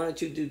so why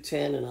don't you do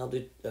 10 and I'll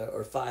do,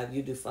 or 5,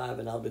 you do 5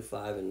 and I'll do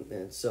 5.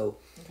 And so,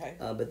 okay.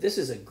 But this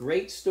is a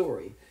great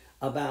story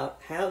about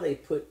how they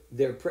put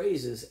their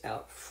praises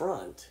out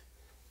front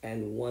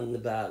and won the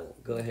battle.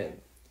 Go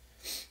ahead.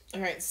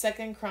 All right,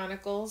 2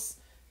 Chronicles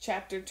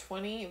chapter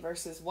 20,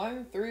 verses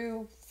 1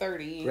 through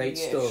 30. Great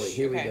story.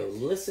 Here we go.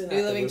 Listen up.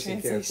 New Living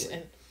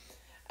Translation.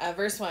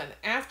 Verse 1.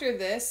 After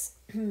this,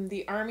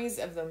 the armies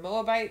of the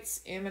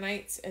Moabites,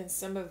 Ammonites, and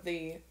some of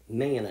the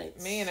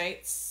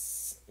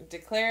Maonites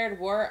declared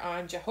war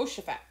on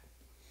Jehoshaphat.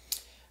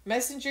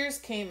 Messengers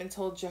came and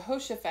told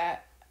Jehoshaphat,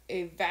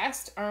 a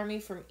vast army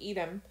from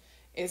Edom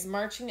is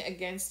marching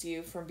against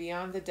you from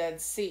beyond the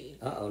Dead Sea.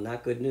 Uh-oh,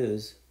 not good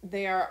news.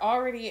 They are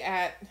already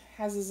at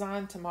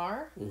Hazazon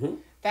Tamar. Mm-hmm.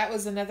 That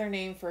was another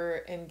name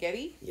for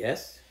En-Gedi.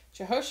 Yes.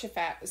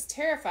 Jehoshaphat was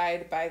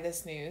terrified by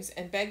this news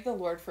and begged the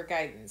Lord for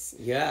guidance.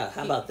 Yeah,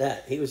 how about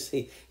that?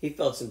 He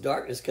felt some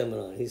darkness coming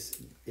on. He's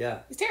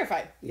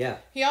terrified. Yeah.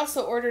 He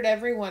also ordered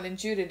everyone in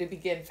Judah to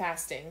begin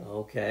fasting.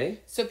 Okay.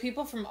 So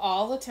people from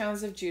all the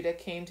towns of Judah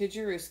came to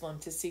Jerusalem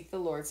to seek the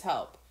Lord's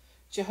help.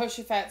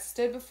 Jehoshaphat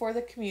stood before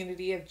the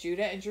community of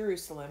Judah and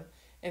Jerusalem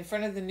in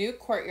front of the new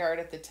courtyard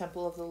at the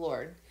temple of the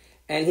Lord.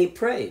 And he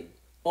prayed,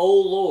 O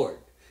Lord,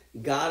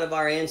 God of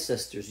our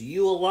ancestors,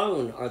 you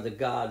alone are the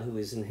God who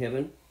is in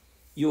heaven.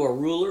 You are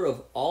ruler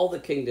of all the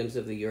kingdoms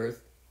of the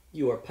earth.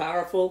 You are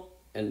powerful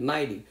and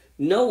mighty.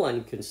 No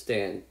one can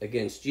stand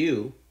against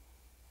you.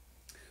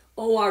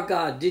 O our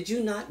God, did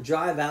you not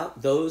drive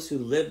out those who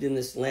lived in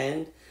this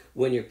land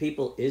when your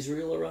people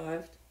Israel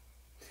arrived?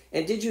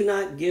 And did you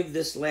not give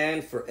this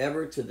land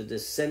forever to the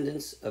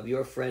descendants of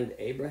your friend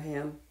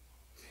Abraham?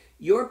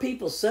 Your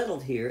people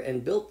settled here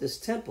and built this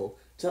temple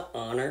to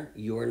honor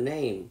your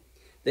name.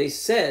 They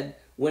said,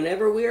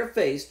 whenever we are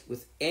faced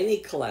with any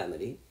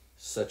calamity,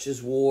 such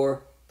as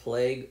war,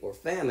 plague, or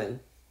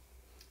famine,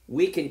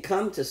 we can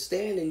come to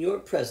stand in your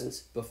presence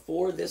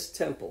before this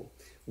temple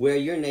where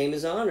your name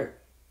is honored.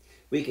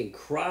 We can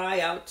cry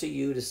out to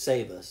you to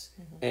save us,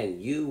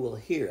 and you will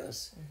hear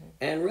us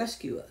and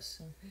rescue us.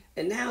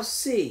 And now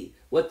see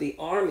what the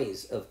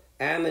armies of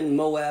Ammon,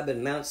 Moab,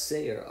 and Mount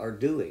Seir are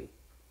doing.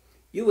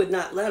 You would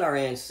not let our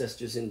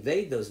ancestors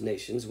invade those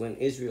nations when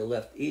Israel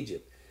left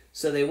Egypt,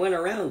 so they went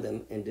around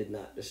them and did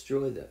not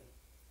destroy them.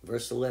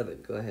 Verse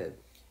 11, go ahead.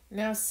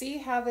 Now see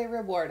how they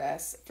reward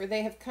us, for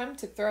they have come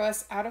to throw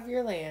us out of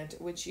your land,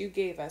 which you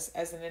gave us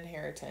as an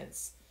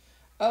inheritance.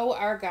 O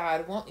our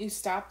God, won't you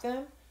stop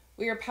them?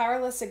 We are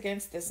powerless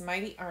against this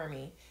mighty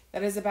army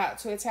that is about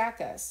to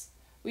attack us.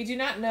 We do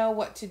not know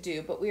what to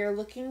do, but we are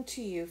looking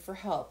to you for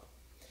help.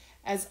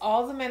 As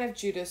all the men of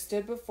Judah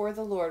stood before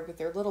the Lord with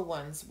their little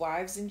ones,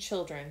 wives and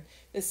children,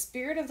 the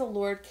Spirit of the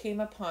Lord came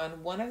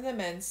upon one of the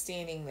men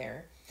standing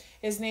there.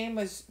 His name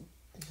was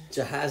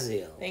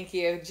Jahaziel. Thank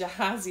you,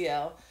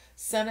 Jahaziel,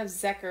 son of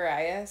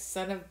Zechariah,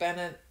 son of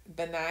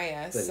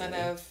Benaiah, son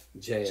of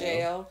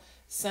Jael,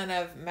 son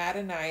of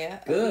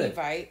Mattaniah, a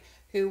Levite,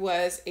 who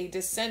was a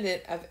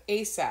descendant of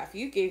Asaph.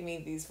 You gave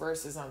me these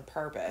verses on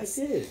purpose.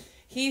 I did.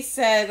 He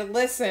said,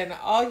 listen,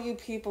 all you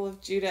people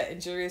of Judah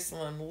and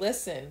Jerusalem,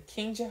 listen,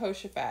 King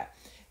Jehoshaphat,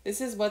 this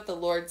is what the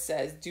Lord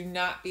says. Do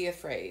not be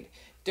afraid.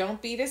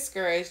 Don't be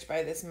discouraged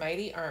by this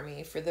mighty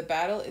army, for the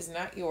battle is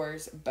not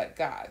yours, but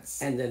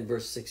God's. And then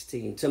verse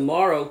 16,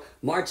 tomorrow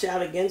march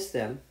out against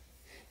them.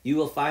 You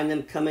will find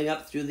them coming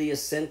up through the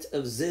ascent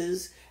of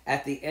Ziz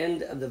at the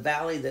end of the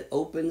valley that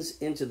opens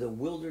into the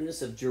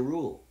wilderness of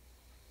Jeruel.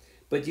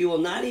 But you will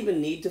not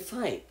even need to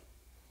fight.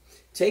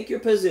 Take your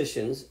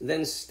positions,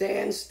 then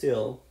stand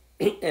still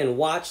and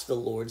watch the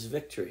Lord's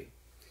victory.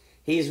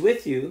 He is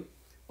with you,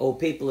 O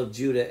people of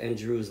Judah and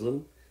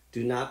Jerusalem.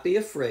 Do not be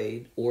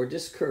afraid or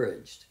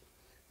discouraged.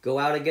 Go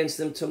out against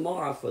them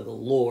tomorrow, for the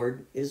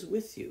Lord is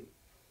with you.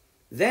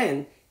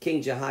 Then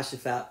King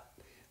Jehoshaphat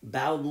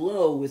bowed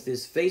low with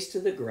his face to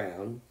the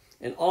ground,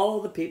 and all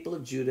the people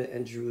of Judah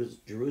and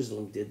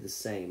Jerusalem did the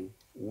same,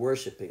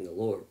 worshiping the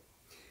Lord.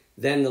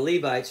 Then the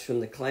Levites from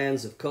the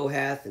clans of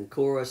Kohath and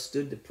Korah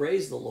stood to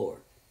praise the Lord,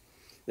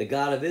 the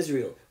God of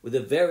Israel, with a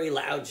very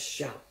loud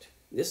shout.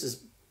 This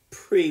is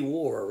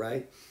pre-war,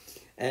 right?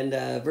 And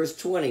verse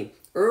 20,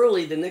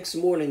 early the next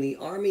morning, the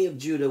army of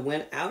Judah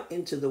went out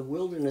into the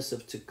wilderness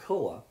of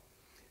Tekoa.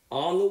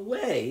 On the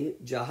way,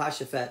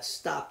 Jehoshaphat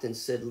stopped and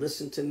said,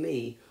 listen to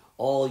me,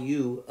 all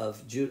you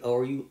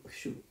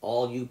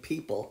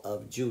people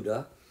of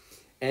Judah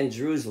and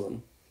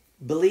Jerusalem.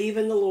 Believe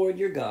in the Lord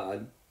your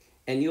God,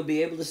 and you'll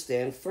be able to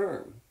stand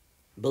firm.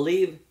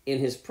 Believe in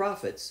his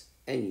prophets,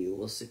 and you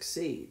will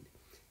succeed.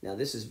 Now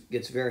this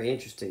gets very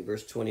interesting.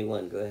 Verse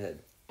 21, go ahead.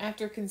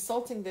 After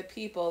consulting the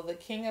people, the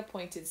king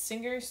appointed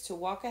singers to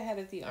walk ahead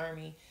of the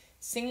army,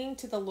 singing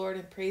to the Lord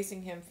and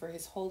praising him for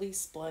his holy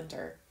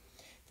splendor.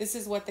 This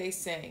is what they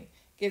sang.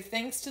 Give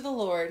thanks to the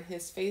Lord,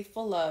 his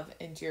faithful love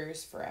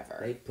endures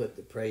forever. They put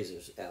the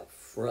praisers out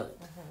front.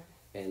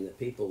 And the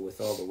people with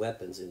all the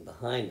weapons in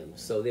behind them.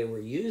 So they were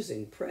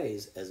using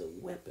praise as a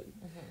weapon.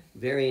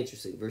 Very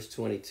interesting. Verse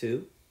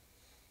 22.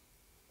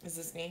 Is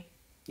this me?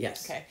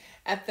 Yes. Okay.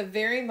 At the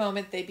very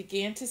moment they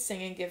began to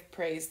sing and give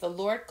praise, the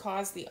Lord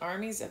caused the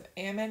armies of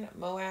Ammon,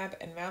 Moab,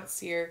 and Mount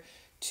Seir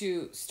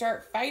to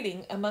start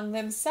fighting among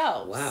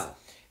themselves. Wow.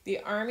 The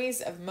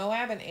armies of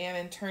Moab and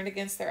Ammon turned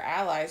against their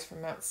allies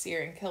from Mount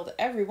Seir and killed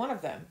every one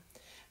of them.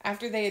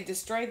 After they had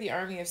destroyed the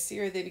army of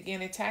Seir, they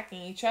began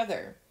attacking each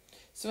other.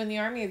 So when the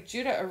army of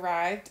Judah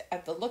arrived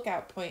at the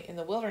lookout point in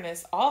the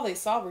wilderness, all they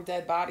saw were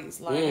dead bodies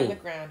lying on the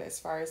ground as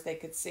far as they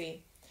could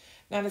see.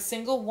 Not a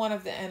single one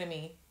of the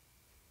enemy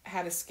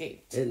had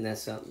escaped. Isn't that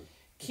something?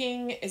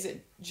 King, is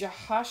it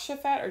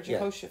Jehoshaphat or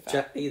Jehoshaphat?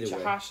 Yeah, either way.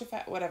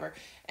 Jehoshaphat, whatever.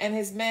 And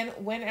his men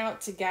went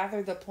out to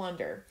gather the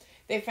plunder.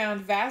 They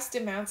found vast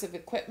amounts of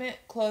equipment,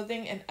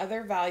 clothing, and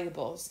other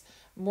valuables,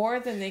 more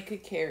than they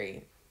could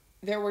carry.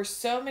 There were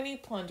so many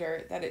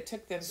plunder that it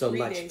took them 3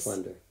 days.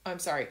 Plunder. I'm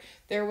sorry.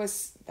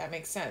 That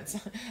makes sense.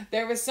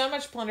 There was so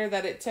much plunder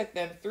that it took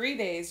them 3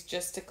 days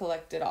just to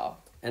collect it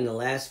all. And the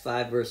last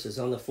 5 verses.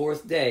 On the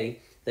 4th day,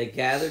 they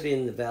gathered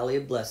in the Valley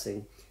of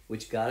Blessing,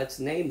 which got its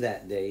name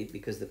that day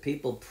because the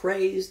people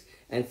praised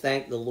and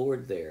thanked the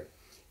Lord there.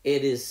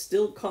 It is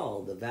still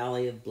called the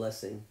Valley of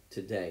Blessing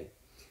today.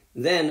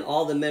 Then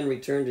all the men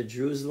returned to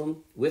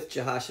Jerusalem with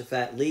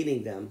Jehoshaphat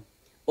leading them,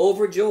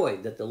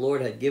 overjoyed that the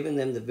Lord had given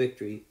them the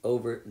victory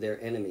over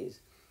their enemies.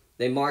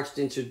 They marched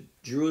into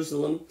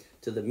Jerusalem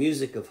to the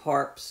music of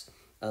harps,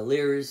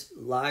 lyres,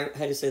 how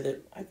do you say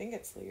that? I think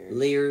it's lyres.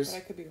 Lyres. But I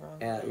could be wrong.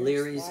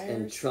 Lyres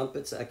and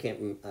trumpets. I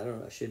don't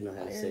know. I should know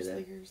how to say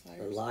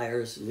that.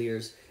 Lyres,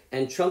 lyres,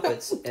 and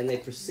trumpets. And they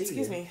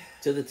proceeded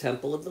to the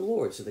temple of the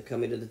Lord. So they're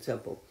coming to the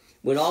temple.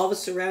 When all the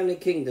surrounding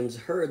kingdoms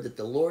heard that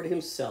the Lord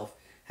himself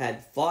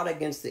had fought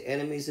against the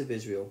enemies of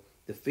Israel,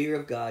 the fear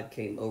of God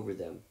came over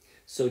them.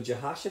 So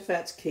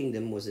Jehoshaphat's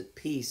kingdom was at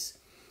peace,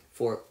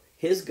 for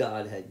his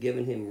God had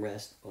given him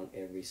rest on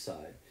every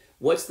side.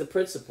 What's the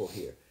principle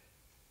here?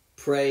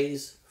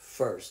 Praise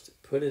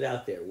first. Put it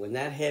out there. When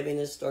that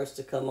heaviness starts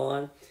to come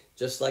on,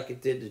 just like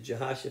it did to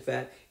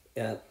Jehoshaphat,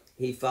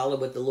 he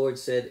followed what the Lord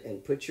said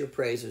and put your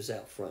praisers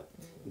out front.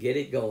 Get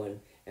it going,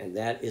 and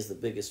that is the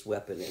biggest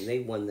weapon. And they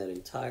won that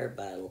entire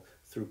battle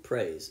through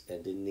praise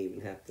and didn't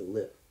even have to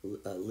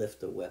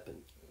lift a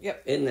weapon.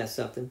 Yep. Isn't that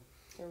something?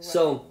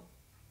 So,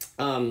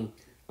 I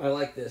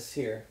like this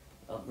here.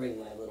 I'll bring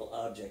my little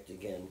object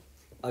again.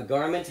 A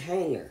garment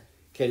hanger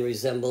can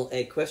resemble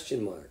a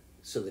question mark.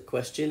 So the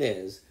question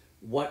is,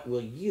 what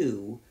will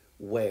you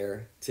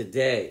wear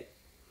today?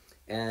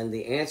 And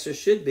the answer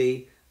should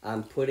be,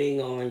 I'm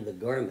putting on the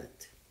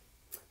garment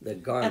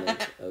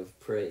of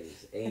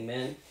praise.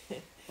 Amen.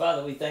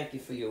 Father, we thank you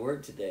for your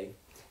word today.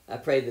 I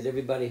pray that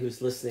everybody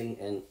who's listening,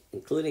 and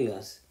including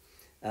us,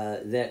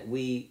 that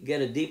we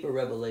get a deeper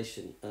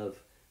revelation of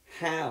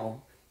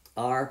how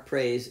our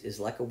praise is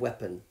like a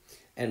weapon.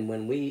 And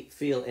when we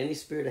feel any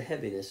spirit of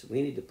heaviness,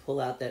 we need to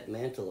pull out that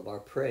mantle of our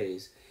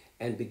praise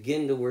and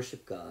begin to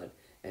worship God,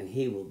 and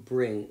he will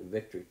bring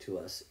victory to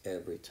us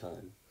every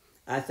time.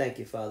 I thank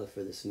you, Father,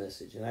 for this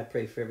message, and I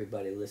pray for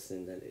everybody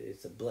listening that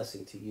it's a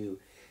blessing to you.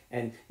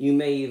 And you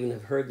may even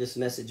have heard this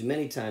message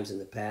many times in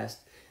the past,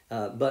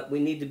 but we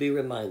need to be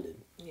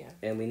reminded. Yeah.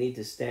 And we need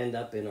to stand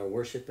up in our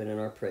worship and in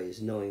our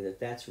praise, knowing that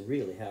that's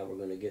really how we're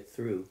going to get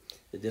through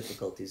the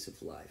difficulties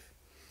of life.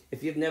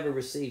 If you've never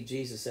received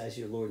Jesus as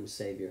your Lord and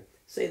Savior,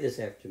 say this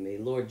after me.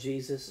 Lord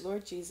Jesus.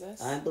 Lord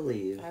Jesus. I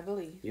believe.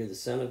 You're the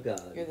Son of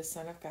God. You're the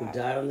Son of God. Who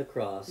died on the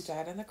cross.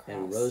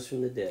 And rose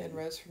from the dead.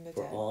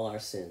 For all our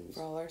sins.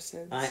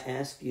 I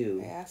ask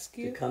you.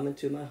 To come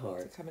into my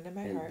heart.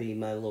 And be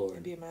my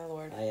Lord.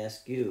 I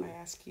ask you.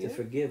 To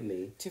forgive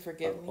me.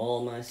 Of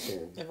all my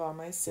sins.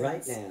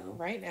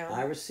 Right now.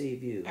 I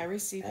receive you.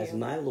 As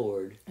my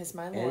Lord.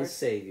 And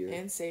Savior.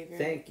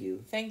 Thank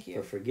you.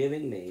 For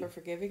forgiving me.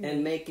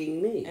 And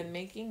making me.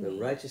 The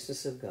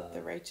righteousness of God.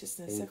 In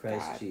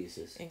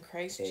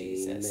Christ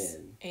Jesus.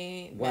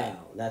 Amen.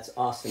 Wow, that's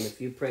awesome.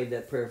 If you prayed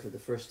that prayer for the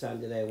first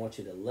time today, I want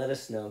you to let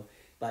us know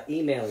by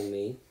emailing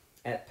me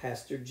at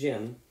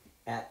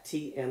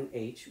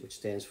pastorjim@tmh, which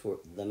stands for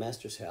The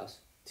Master's House,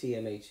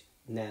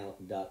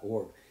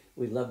 tmhnow.org.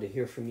 We'd love to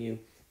hear from you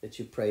that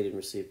you prayed and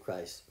received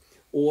Christ.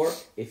 Or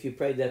if you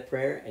prayed that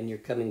prayer and you're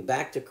coming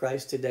back to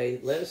Christ today,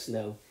 let us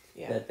know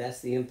that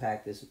that's the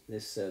impact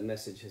this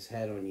message has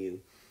had on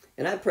you.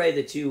 And I pray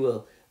that you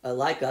will,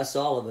 like us,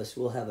 all of us,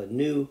 will have a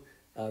new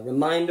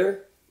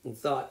reminder and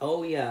thought,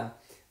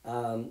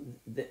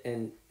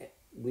 and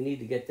we need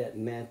to get that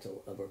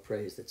mantle of our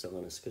praise that's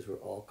on us, because we're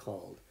all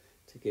called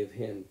to give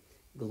him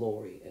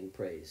glory and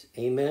praise.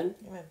 Amen?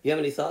 Amen. You have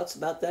any thoughts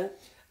about that?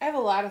 I have a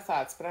lot of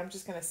thoughts, but I'm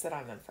just going to sit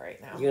on them for right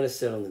now. You're going to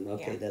sit on them.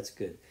 Okay, that's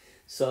good.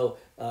 So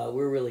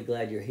we're really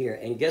glad you're here.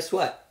 And guess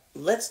what?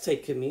 Let's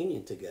take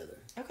communion together.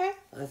 Okay.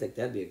 I think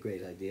that'd be a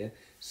great idea.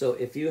 So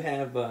if you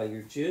have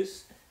your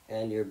juice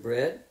and your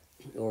bread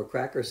or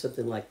cracker or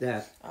something like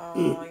that.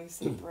 Oh, you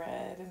said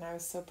bread, and I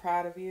was so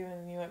proud of you,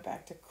 and you went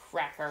back to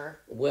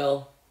cracker.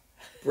 Well,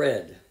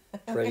 bread.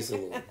 Praise the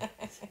Lord.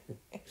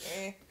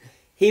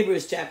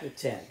 Hebrews chapter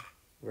 10,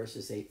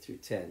 verses 8 through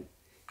 10.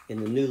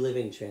 In the New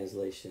Living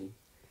Translation,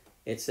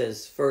 it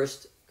says,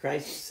 "First,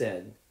 Christ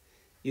said,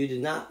 'You do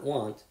not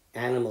want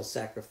animal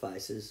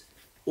sacrifices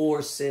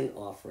or sin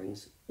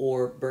offerings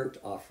or burnt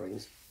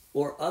offerings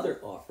or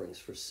other offerings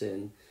for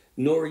sin,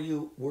 nor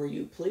were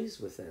you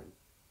pleased with them.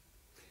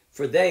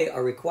 for they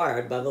are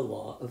required by the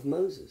law of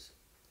Moses.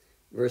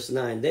 Verse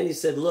 9, then he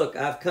said, look,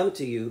 I've come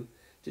to you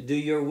to do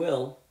your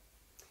will.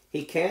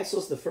 He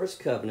cancels the first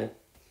covenant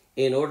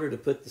in order to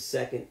put the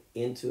second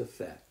into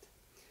effect.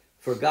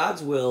 For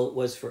God's will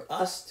was for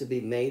us to be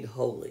made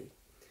holy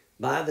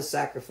by the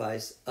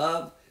sacrifice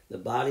of the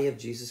body of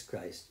Jesus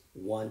Christ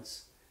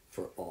once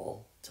for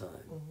all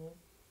time. Mm-hmm.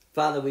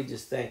 Father, we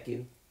just thank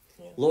you.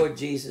 Yeah. Lord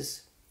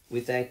Jesus, we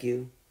thank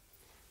you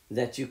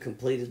that you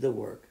completed the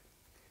work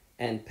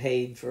and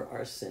paid for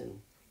our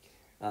sin.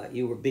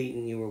 You were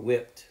beaten, you were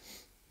whipped.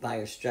 By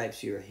your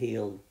stripes you are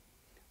healed.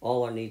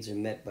 All our needs are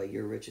met by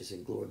your riches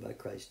and glory by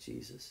Christ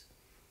Jesus.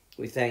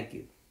 We thank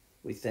you.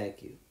 We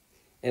thank you.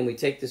 And we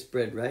take this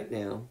bread right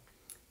now,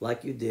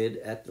 like you did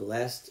at the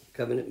last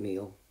covenant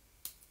meal.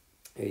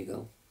 There you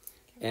go.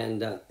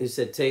 And he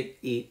said, take,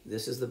 eat.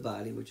 This is the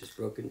body which is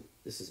broken.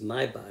 This is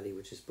my body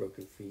which is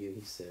broken for you,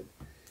 he said.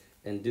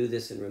 And do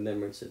this in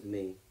remembrance of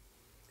me.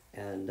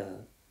 And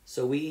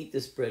so we eat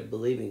this bread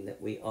believing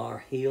that we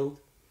are healed,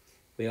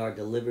 we are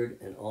delivered,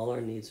 and all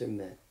our needs are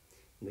met.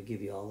 And we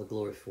give you all the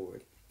glory for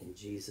it. In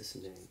Jesus'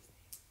 name,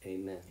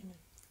 amen.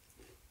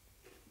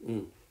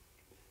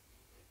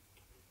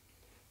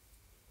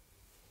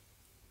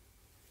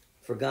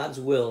 For God's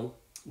will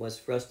was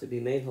for us to be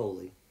made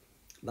holy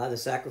by the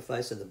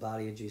sacrifice of the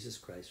body of Jesus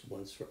Christ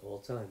once for all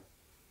time.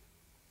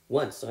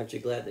 Once, aren't you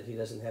glad that he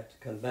doesn't have to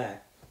come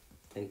back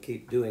and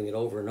keep doing it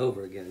over and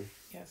over again?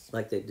 Yes.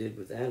 Like they did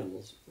with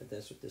animals. But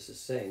that's what this is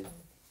saying.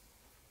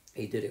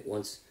 He did it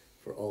once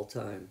for all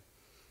time.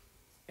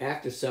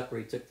 After supper,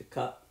 he took the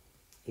cup.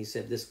 He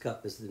said, this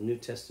cup is the New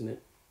Testament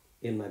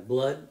in my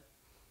blood.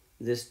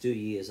 This do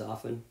ye as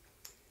often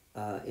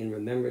in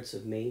remembrance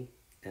of me.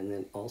 And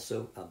then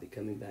also, I'll be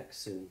coming back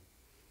soon.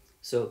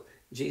 So,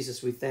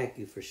 Jesus, we thank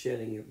you for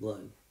shedding your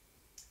blood.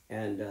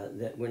 And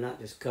that we're not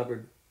just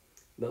covered,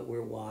 but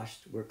we're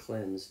washed, we're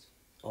cleansed.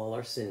 All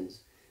our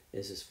sins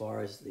is as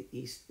far as the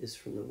east is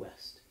from the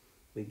west.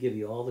 We give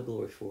you all the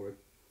glory for it.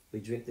 We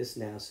drink this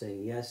now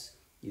saying, yes,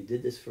 you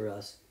did this for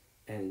us,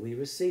 and we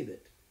receive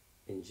it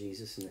in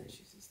Jesus' name. In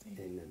Jesus' name.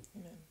 Amen.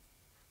 Amen.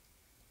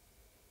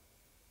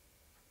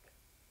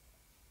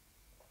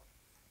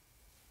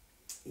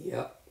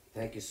 Yep.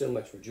 Thank you so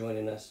much for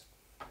joining us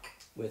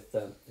with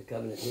the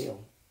covenant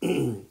meal.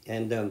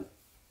 And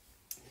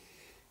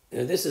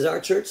this is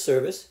our church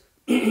service,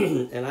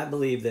 and I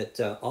believe that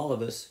all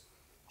of us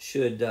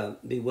should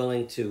be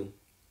willing to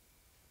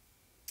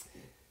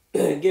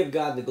give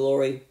God the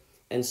glory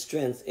and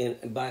strength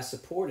by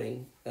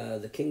supporting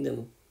the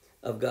kingdom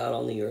of God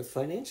on the earth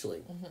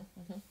financially. Mm-hmm,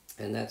 mm-hmm.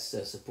 And that's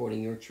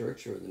supporting your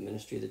church or the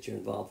ministry that you're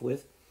involved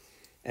with.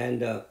 And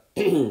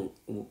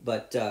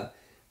but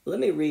let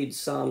me read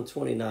Psalm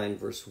 29,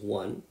 verse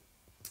 1.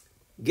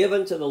 Give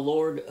unto the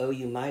Lord, O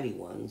you mighty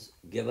ones,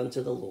 give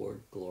unto the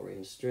Lord glory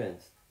and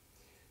strength.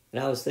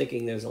 And I was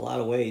thinking there's a lot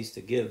of ways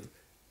to give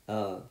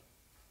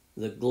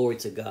the glory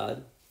to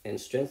God and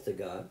strength to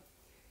God.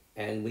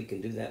 And we can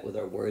do that with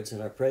our words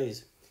and our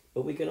praise.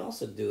 But we can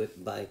also do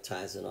it by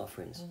tithes and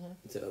offerings. Mm-hmm.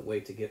 It's a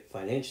way to get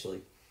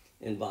financially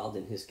involved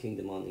in his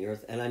kingdom on the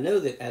earth. And I know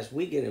that as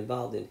we get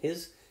involved in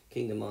his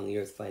kingdom on the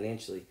earth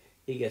financially,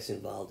 he gets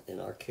involved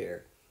in our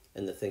care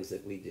and the things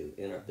that we do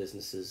in our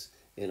businesses,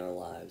 in our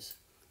lives,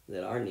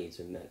 that our needs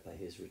are met by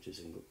his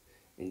riches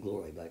and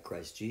glory by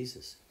Christ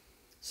Jesus.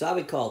 So I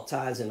would call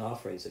tithes and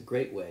offerings a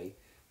great way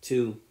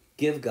to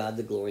give God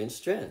the glory and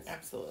strength.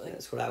 Absolutely.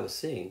 That's what I was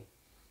seeing.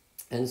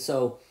 And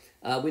so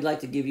we'd like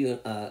to give you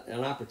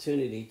an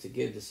opportunity to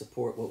give to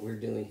support what we're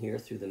doing here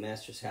through the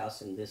Master's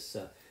House and this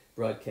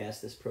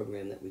broadcast, this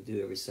program that we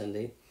do every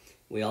Sunday.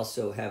 We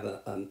also have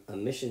a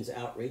missions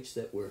outreach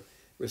that we're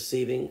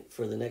receiving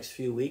for the next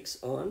few weeks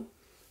on.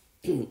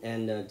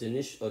 And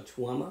Danish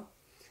Otuama,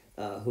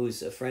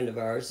 who's a friend of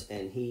ours,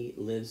 and he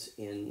lives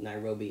in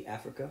Nairobi,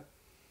 Africa.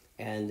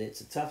 And it's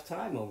a tough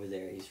time over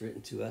there. He's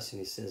written to us, and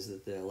he says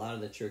that a lot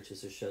of the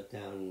churches are shut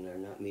down and they're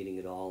not meeting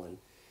at all.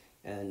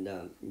 And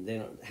they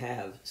don't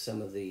have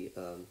some of the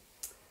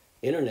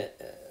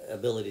internet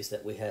abilities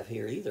that we have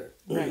here either.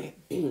 Right.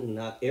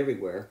 Not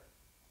everywhere.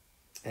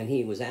 And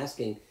he was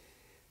asking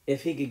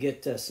if he could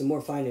get some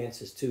more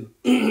finances to,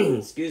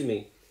 excuse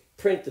me,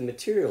 print the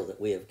material that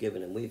we have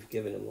given him. We've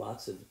given him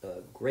lots of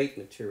great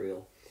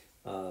material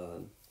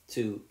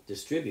to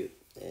distribute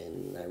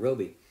in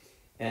Nairobi.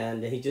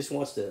 And he just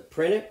wants to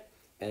print it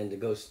and to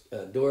go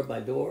door by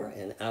door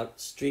and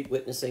out street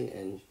witnessing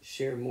and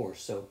share more.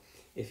 So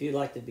if you'd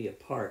like to be a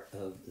part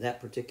of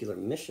that particular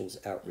missions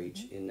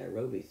outreach in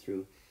Nairobi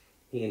through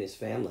he and his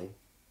family,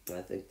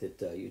 I think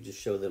that you just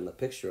show them a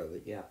picture of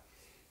it,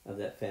 of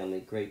that family,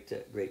 great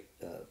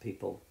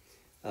people.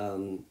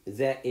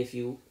 That if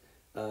you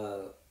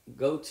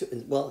go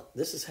to, well,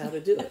 this is how to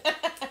do it.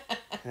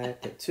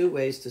 2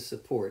 ways to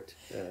support.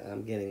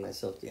 I'm getting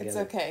myself together. It's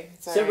okay.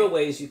 It's Several right.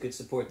 ways you could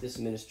support this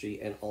ministry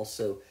and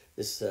also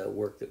this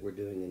work that we're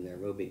doing in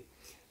Nairobi.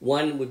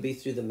 One would be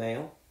through the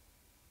mail,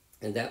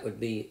 and that would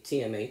be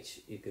TMH.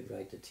 You could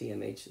write to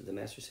TMH, the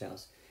Master's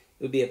House.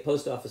 It would be at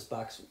Post Office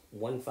Box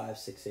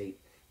 1568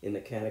 in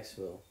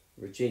Mechanicsville,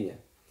 Virginia.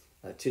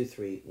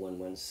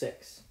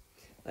 23116.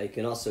 You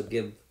can also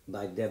give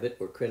by debit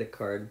or credit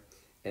card,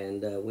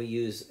 and we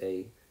use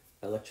a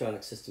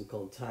electronic system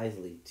called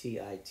Tithely,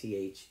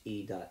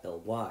 TITHE.ly.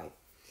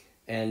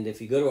 And if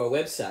you go to our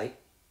website,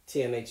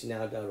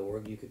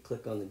 tmhnow.org, you could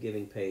click on the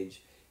giving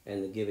page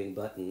and the giving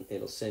button.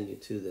 It'll send you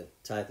to the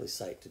Tithely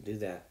site to do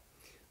that.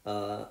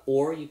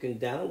 Or you can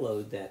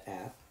download that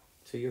app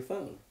to your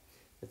phone,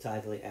 the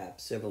Tithely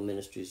app. Several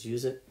ministries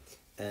use it,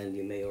 and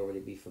you may already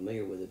be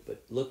familiar with it,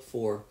 but look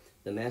for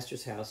the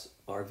Master's House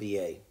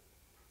RVA.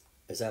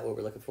 Is that what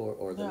we're looking for?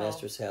 Or the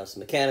Master's House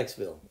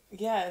Mechanicsville?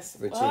 Yes.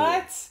 Virginia.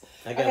 What?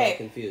 I got all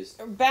confused.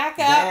 Back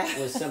up. That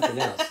was something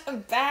else.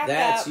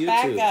 That's YouTube.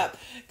 Back up.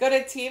 Go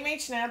to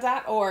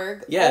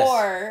tmhnow.org. Yes.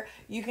 Or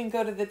you can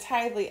go to the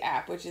Tithely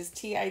app, which is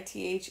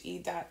TITHE.ly.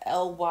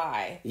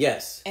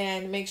 Yes.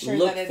 And make sure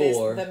Look that it is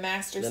for the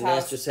Master's the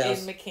House Master's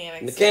House in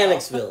Mechanicsville.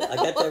 Mechanicsville. I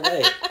got that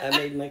right. I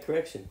made my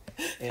correction.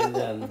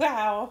 And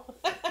wow.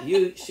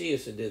 she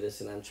used to do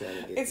this, and I'm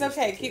trying to get. It's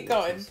okay. Keep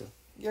going. So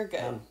You're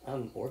good.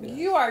 I'm organized.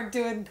 You are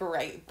doing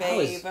great,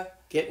 babe. I was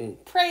getting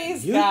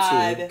Praise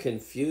YouTube God.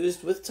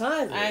 confused with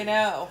time. I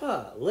know.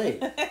 Golly.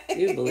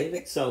 You believe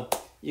it? So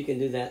you can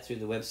do that through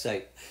the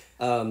website.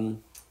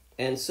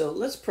 And so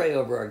let's pray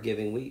over our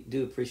giving. We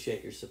do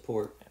appreciate your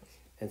support,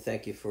 and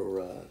thank you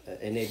for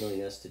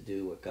enabling us to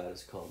do what God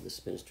has called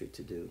this ministry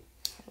to do.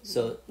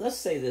 So let's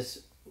say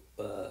this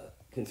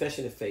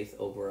confession of faith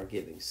over our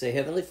giving. Say,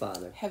 Heavenly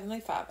Father. Heavenly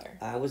Father.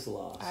 I was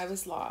lost. I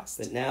was lost.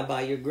 But now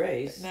by your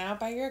grace. But now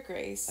by your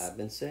grace. I've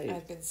been saved.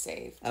 I've been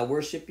saved. I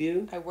worship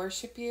you. I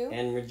worship you.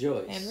 And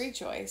rejoice. And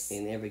rejoice.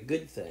 In every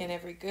good thing. In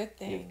every good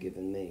thing. You've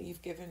given me.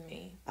 You've given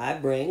me. I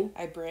bring.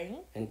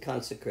 And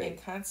consecrate.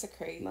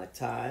 My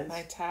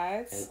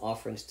tithes. And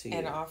offerings to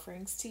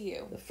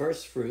you. The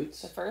first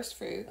fruits. Of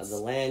the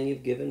land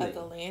you've given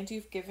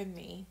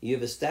me.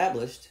 You've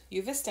established.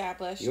 Your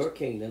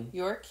kingdom.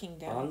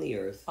 On the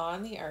earth.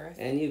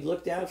 And you've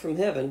looked down from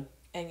heaven.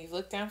 And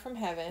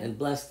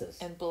blessed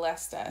us.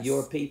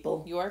 Your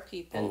people.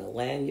 And the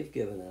land you've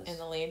given us. In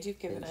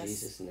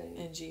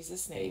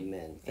Jesus' name.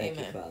 Amen. Thank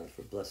you, Father,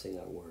 for blessing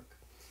our work.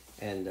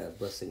 And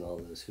blessing all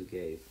those who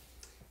gave.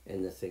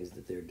 And the things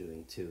that they're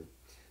doing too.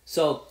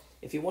 So,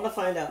 if you want to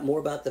find out more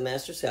about the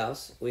Master's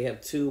House, we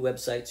have two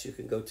websites you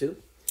can go to.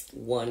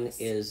 One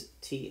is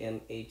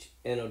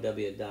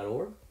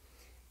tmhnow.org.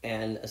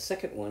 And a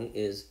second one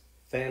is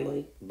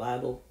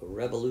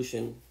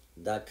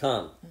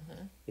FamilyBibleRevolution.com.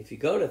 If you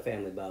go to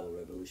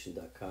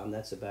FamilyBibleRevolution.com,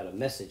 that's about a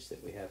message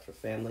that we have for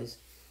families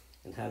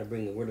and how to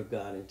bring the Word of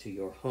God into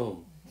your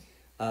home.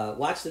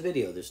 Watch the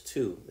video. There's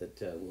two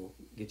that will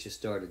get you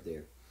started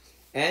there.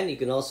 And you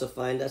can also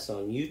find us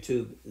on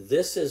YouTube.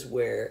 This is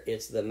where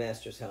it's the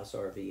Master's House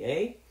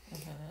RVA.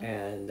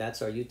 And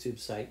that's our YouTube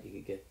site. You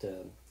can get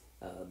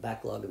a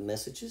backlog of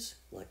messages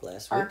like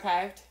last week.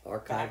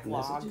 Archived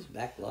messages.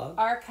 Backlog.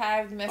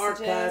 Archived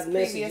messages.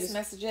 Previous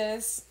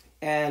messages.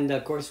 And,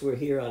 of course, we're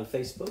here on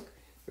Facebook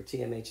for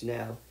TMH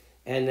Now.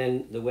 And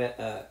then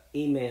the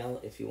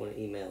email, if you want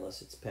to email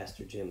us, it's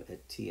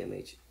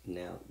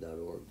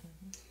pastorjim@tmhnow.org.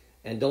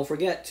 And don't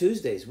forget,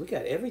 Tuesdays. We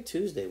got every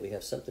Tuesday we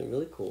have something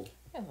really cool.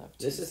 I love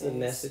Tuesdays. This is the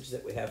message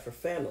that we have for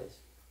families.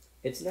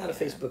 It's not a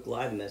Facebook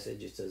Live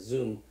message. It's a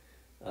Zoom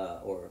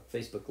or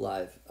Facebook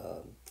Live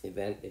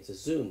event. It's a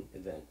Zoom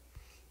event.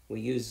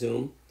 We use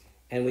Zoom,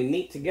 and we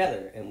meet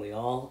together, and we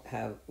all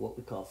have what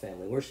we call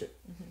family worship.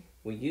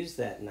 We use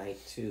that night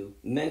to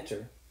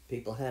mentor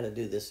people how to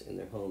do this in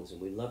their homes,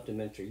 and we love to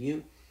mentor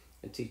you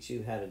and teach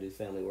you how to do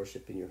family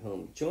worship in your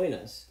home. Join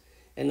us.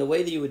 And the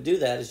way that you would do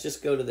that is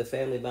just go to the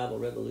Family Bible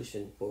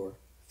Revolution or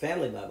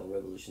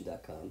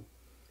FamilyBibleRevolution.com,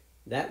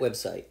 that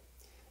website,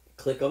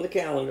 click on the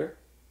calendar,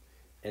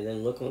 and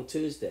then look on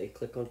Tuesday.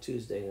 Click on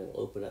Tuesday, and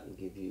it'll open up and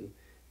give you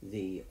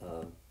the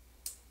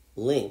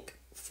link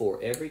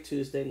for every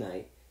Tuesday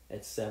night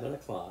at 7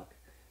 o'clock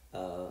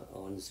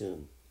on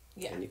Zoom.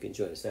 Yeah. And you can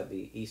join us. That'll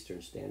be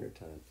Eastern Standard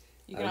Time.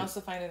 You can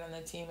also find it on the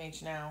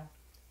TMH Now.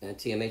 And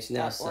TMH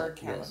Now .org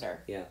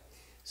calendar. Yes. Yeah.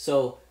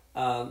 So,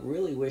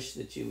 really wish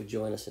that you would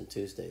join us on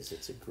Tuesdays.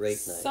 It's a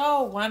great night.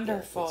 So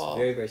wonderful. Yeah, it's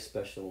very, very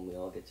special when we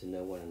all get to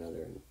know one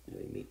another and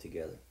we meet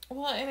together.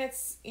 Well, and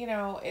it's,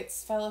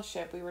 it's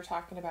fellowship. We were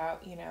talking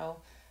about,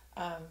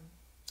 a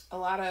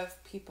lot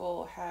of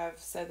people have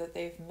said that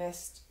they've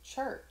missed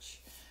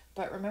church.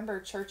 But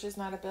remember, church is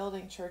not a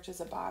building. Church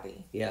is a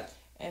body. Yeah.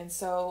 And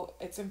so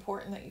it's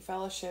important that you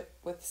fellowship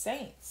with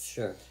saints.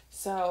 Sure.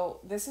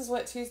 So this is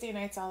what Tuesday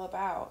night's all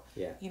about.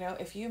 Yeah.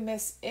 If you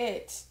miss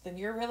it, then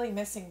you're really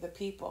missing the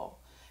people.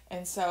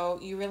 And so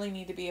you really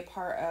need to be a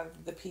part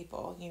of the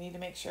people. You need to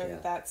make sure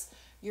that that's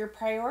your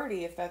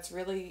priority if that's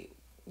really,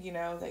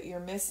 that you're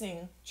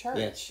missing church.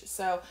 Yes.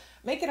 So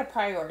make it a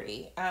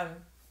priority.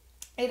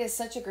 It is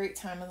such a great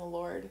time in the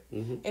Lord.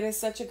 It is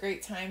such a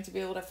great time to be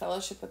able to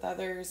fellowship with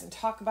others and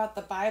talk about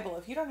the Bible.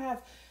 If you don't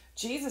have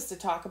Jesus to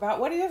talk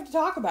about, what do you have to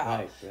talk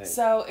about? Right.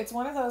 So it's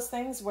one of those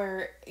things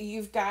where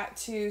you've got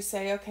to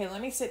say, okay, let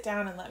me sit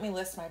down and let me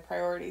list my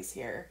priorities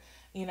here.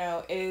 You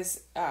know,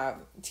 is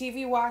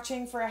TV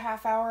watching for a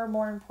half hour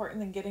more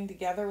important than getting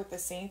together with the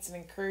saints and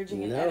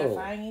encouraging and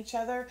edifying each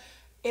other?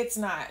 It's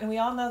not. And we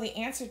all know the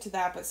answer to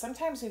that, but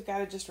sometimes we've got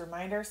to just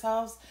remind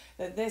ourselves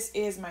that this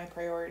is my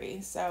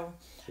priority. So,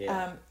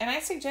 and I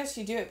suggest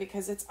you do it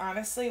because it's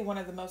honestly one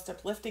of the most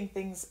uplifting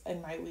things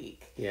in my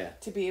week. Yeah.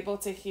 To be able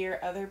to hear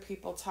other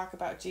people talk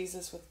about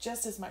Jesus with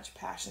just as much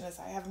passion as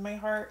I have in my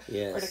heart,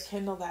 or to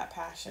kindle that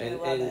passion. I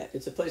love it.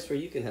 It's a place where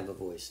you can have a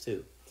voice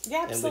too.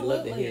 Yeah, absolutely. And we'd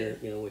love to hear,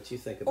 you know, what you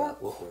think about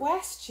or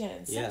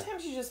questions.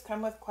 Sometimes you just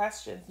come with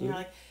questions and you're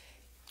like,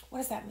 what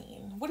does that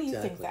mean? What do you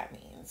think that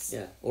means?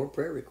 Yeah, or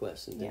prayer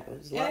requests. And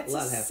it's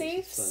a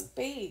safe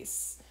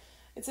space.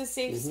 It's a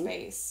safe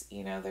space.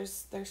 You know,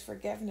 there's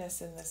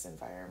forgiveness in this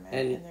environment,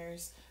 and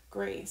there's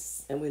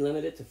grace. And we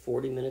limit it to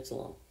 40 minutes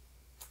long.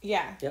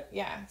 Yeah. Yep.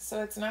 Yeah.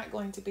 So it's not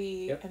going to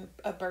be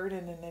a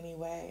burden in any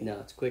way. No,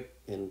 it's quick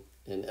and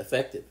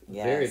effective.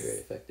 Yes. Very, very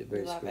effective.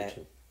 Very Love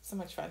spiritual. It. So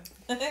much fun.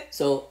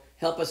 So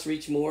help us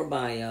reach more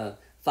by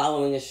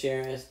following us,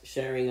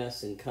 sharing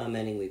us, and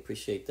commenting. We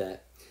appreciate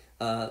that.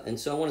 And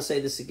so I want to say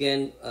this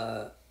again.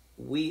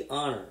 We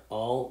honor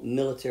all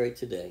military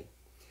today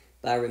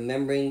by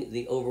remembering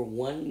the over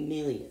 1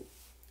 million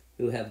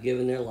who have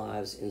given their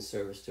lives in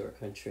service to our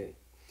country.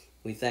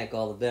 We thank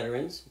all the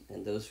veterans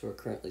and those who are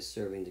currently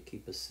serving to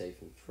keep us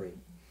safe and free.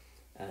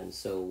 And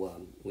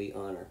so we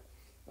honor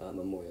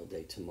Memorial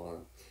Day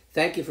tomorrow.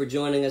 Thank you for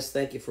joining us.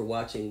 Thank you for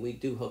watching. We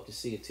do hope to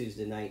see you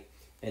Tuesday night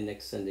and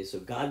next Sunday. So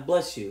God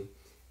bless you,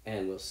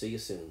 and we'll see you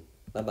soon.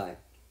 Bye-bye.